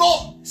that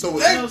thought,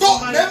 that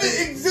thought never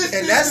existed.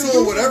 And that's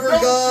on whatever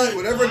God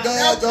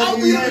y'all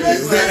believe in.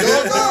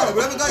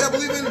 Whatever God y'all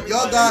believe in,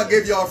 y'all God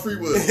gave y'all free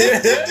will.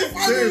 If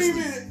I didn't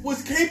even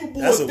was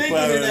capable of thinking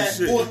of that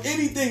or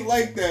anything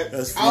like that,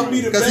 I'll be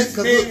the best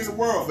man in the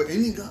world. For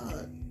any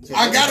God,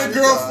 I got a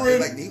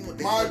girlfriend. Even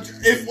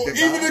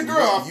a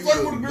girl, I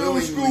fuck with a girl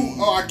in school.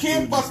 Oh, I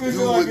can't fuck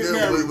until I get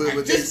married.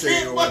 I just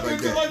can't fuck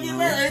until I get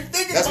married.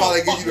 That's why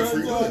they give you the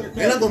free will.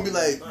 They're not gonna be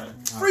like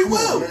free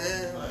will.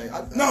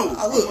 No,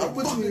 I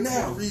put you in for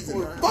a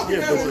reason. Fucking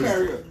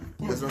marry.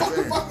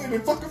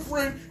 Fucking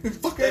friend and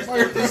fuck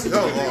everybody.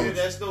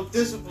 That's no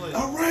discipline.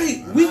 All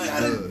right, we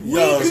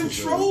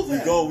control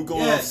that.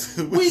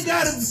 We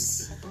gotta.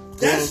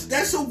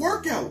 That's a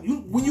workout.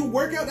 When you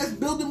work out, that's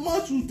building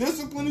muscles.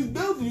 Discipline is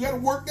building. You gotta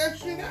work that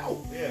shit out.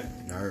 Yeah.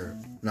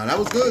 No, that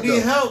was good.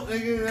 Need help,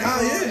 nigga.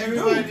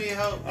 Everybody need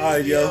help. All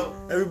right, yo.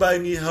 Everybody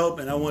need help,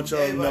 and I want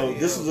y'all to know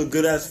this was a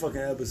good ass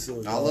fucking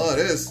episode. I love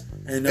this.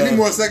 And any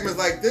more segments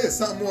like this,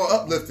 something more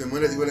uplifting,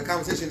 when the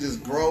conversation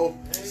just grow,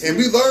 and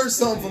we learn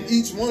something from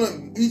each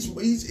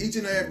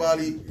and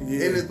everybody in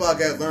this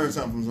podcast. Learn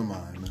something from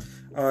somebody. Man.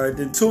 All right,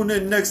 then tune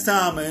in next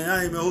time, and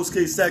I am your host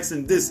K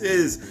Saxon. This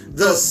is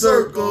The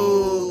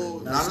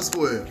Circle, not a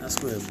square. Not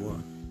square, boy.